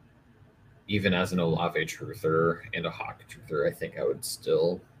 even as an Olave truther and a Hawk truther, I think I would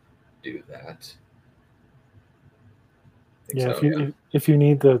still do that. Yeah, so, if you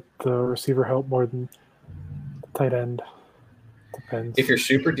need the receiver help more than the tight end, depends. If you're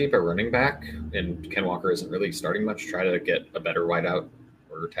super deep at running back and Ken Walker isn't really starting much, try to get a better wideout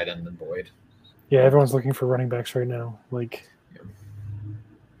or tight end than Boyd. Yeah, everyone's looking for running backs right now. Like,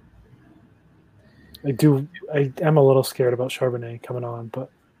 yeah. I am a little scared about Charbonnet coming on, but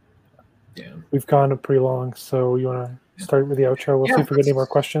yeah, we've gone pretty long. So you want to start with the outro? We'll see if we get any more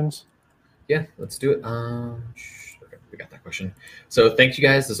questions. Yeah, let's do it. Okay, we got that question. So thank you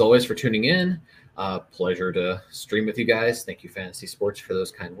guys, as always, for tuning in. Pleasure to stream with you guys. Thank you, Fantasy Sports, for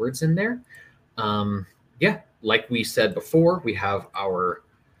those kind words in there. Yeah, like we said before, we have our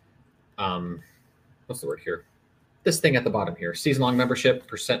what's the word here? This thing at the bottom here, season-long membership,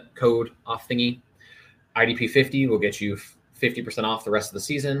 percent code off thingy. IDP 50 will get you 50% off the rest of the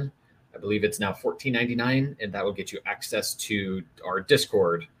season. I believe it's now $14.99, and that will get you access to our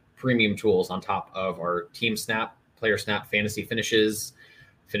Discord premium tools on top of our Team Snap, Player Snap, Fantasy Finishes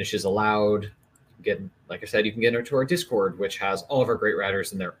allowed. Like I said, you can get into our Discord, which has all of our great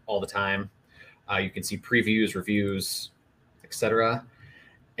writers in there all the time. You can see previews, reviews, etc.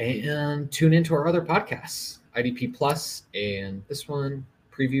 And tune into our other podcasts, IDP Plus and this one,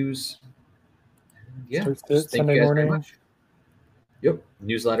 previews. Yeah, thank you guys very much. Yep,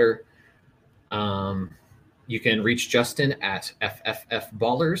 newsletter. You can reach Justin at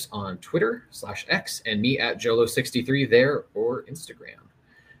FFFBallers on Twitter /X and me at Jolo63 there or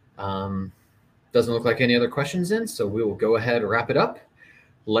Instagram. Doesn't look like any other questions in, so we will go ahead and wrap it up.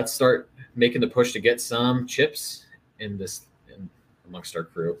 Let's start making the push to get some chips amongst our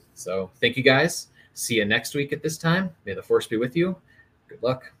crew. So thank you guys. See you next week at this time. May the force be with you. Good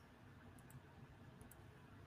luck.